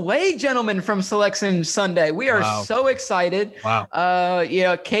 weeks away, gentlemen, from Selection Sunday. We are so excited. Wow.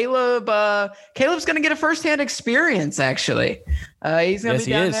 Caleb's going to get a firsthand experience, actually. He's going to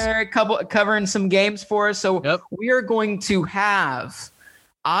be down there covering some games for us. So we are going to have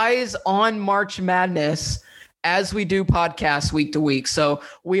eyes on March Madness as we do podcasts week to week. So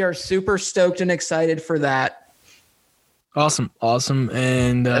we are super stoked and excited for that. Awesome.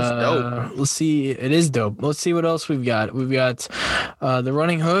 And that's dope. Let's see. It is dope. Let's see what else we've got. We've got the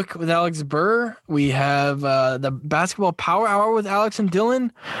running hook with Alex Burr. We have the basketball power hour with Alex and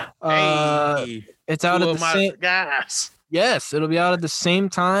Dylan. It's out at the same guys. Yes, it'll be out at the same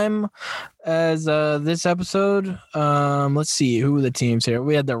time as this episode. Let's see who are the teams here.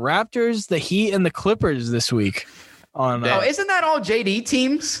 We had the Raptors, the Heat, and the Clippers this week. On isn't that all JD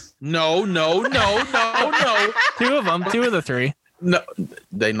teams? No. Two of the three. No,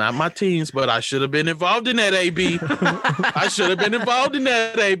 they not my teams, but I should have been involved in that, AB. I should have been involved in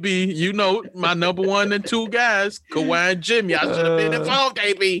that, AB. You know, my number 1 and 2 guys, Kawhi and Jimmy. I should have been involved,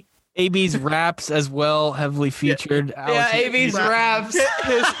 AB. AB's raps as well, heavily featured. Yeah, AB's raps.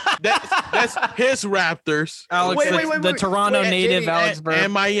 That's his Raptors. Alex, the Toronto native, JD, Alex Burr.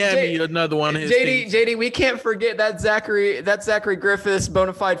 And Miami, another one of his teams. JD, we can't forget that Zachary Griffith's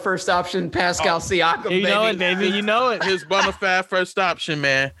bona fide first option, Pascal Siakam. You know it, baby. You know it. His bona fide first option,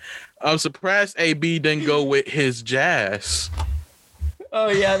 man. I'm surprised AB didn't go with his Jazz. Oh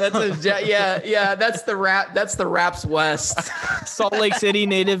yeah, that's that's the rap. That's the Raps West. Salt Lake City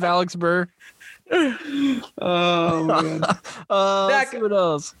native Alex Burr. Oh man. Zach, what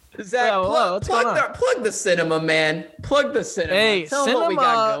else? Zach, plug the cinema, man. Plug the cinema. Hey, Tell cinema what we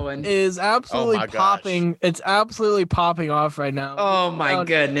got going. Is absolutely popping. It's absolutely popping off right now. Oh my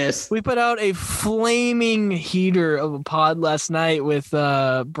goodness. We put out a flaming heater of a pod last night with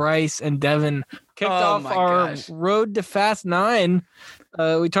Bryce and Devin. Kicked off our road to Fast 9.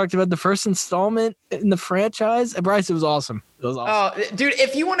 We talked about the first installment in the franchise. Bryce, it was awesome. Oh, dude,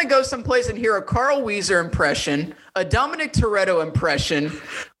 if you want to go someplace and hear a Carl Wheezer impression, a Dominic Toretto impression,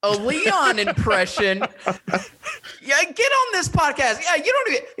 a Leon impression. Yeah, get on this podcast. Yeah,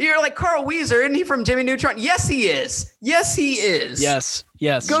 you're like Carl Weezer, isn't he from Jimmy Neutron? Yes, he is. Yes, he is. Yes.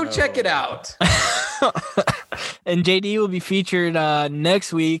 Go check it out. And JD will be featured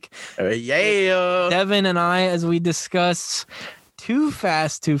next week. Yeah. Devin and I, as we discuss Too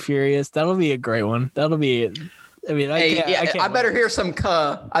Fast, Too Furious. That'll be a great one. That'll be it. I mean, I better hear some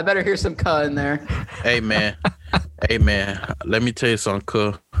cuh. I better hear some cuh in there. Hey man. Let me tell you something,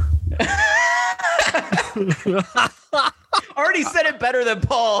 cuh. Already said it better than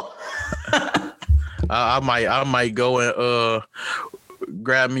Paul. I might go and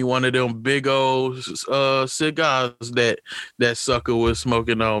grab me one of them big old cigars that sucker was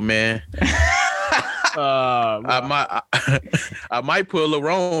smoking on, man. I might pull a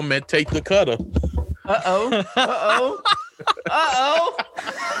Rome and take the cutter. Uh-oh.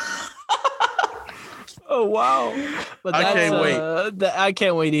 Oh wow! But I can't wait. I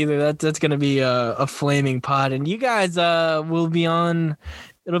can't wait either. That's gonna be a flaming pod, and you guys will be on.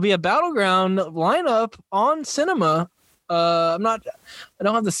 It'll be a BattleGround lineup on Cinema. I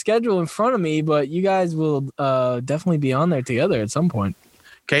don't have the schedule in front of me, but you guys will definitely be on there together at some point.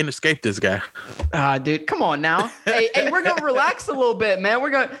 Can't escape this guy. Dude, come on now. Hey, we're gonna relax a little bit, man. We're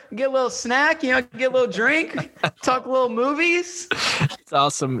gonna get a little snack, get a little drink, talk a little movies. It's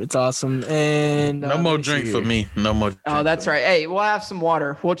awesome. And no more drink for me. No more. Oh, that's right. Hey, we'll have some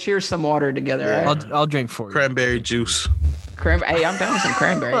water. We'll cheers some water together. Yeah. Right? I'll drink for you. Cranberry juice. Hey, I'm down with some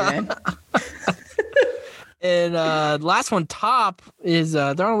cranberry, man. And last one, Top, is they're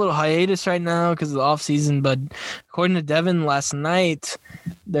on a little hiatus right now because of the off season. But according to Devin last night,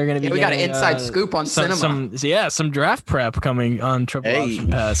 they're going to be. We got an inside scoop on Cinema. Some draft prep coming on Triple Option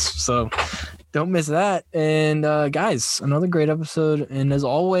Pass. So don't miss that. And guys, another great episode. And as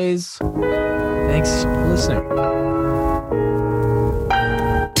always, thanks for listening.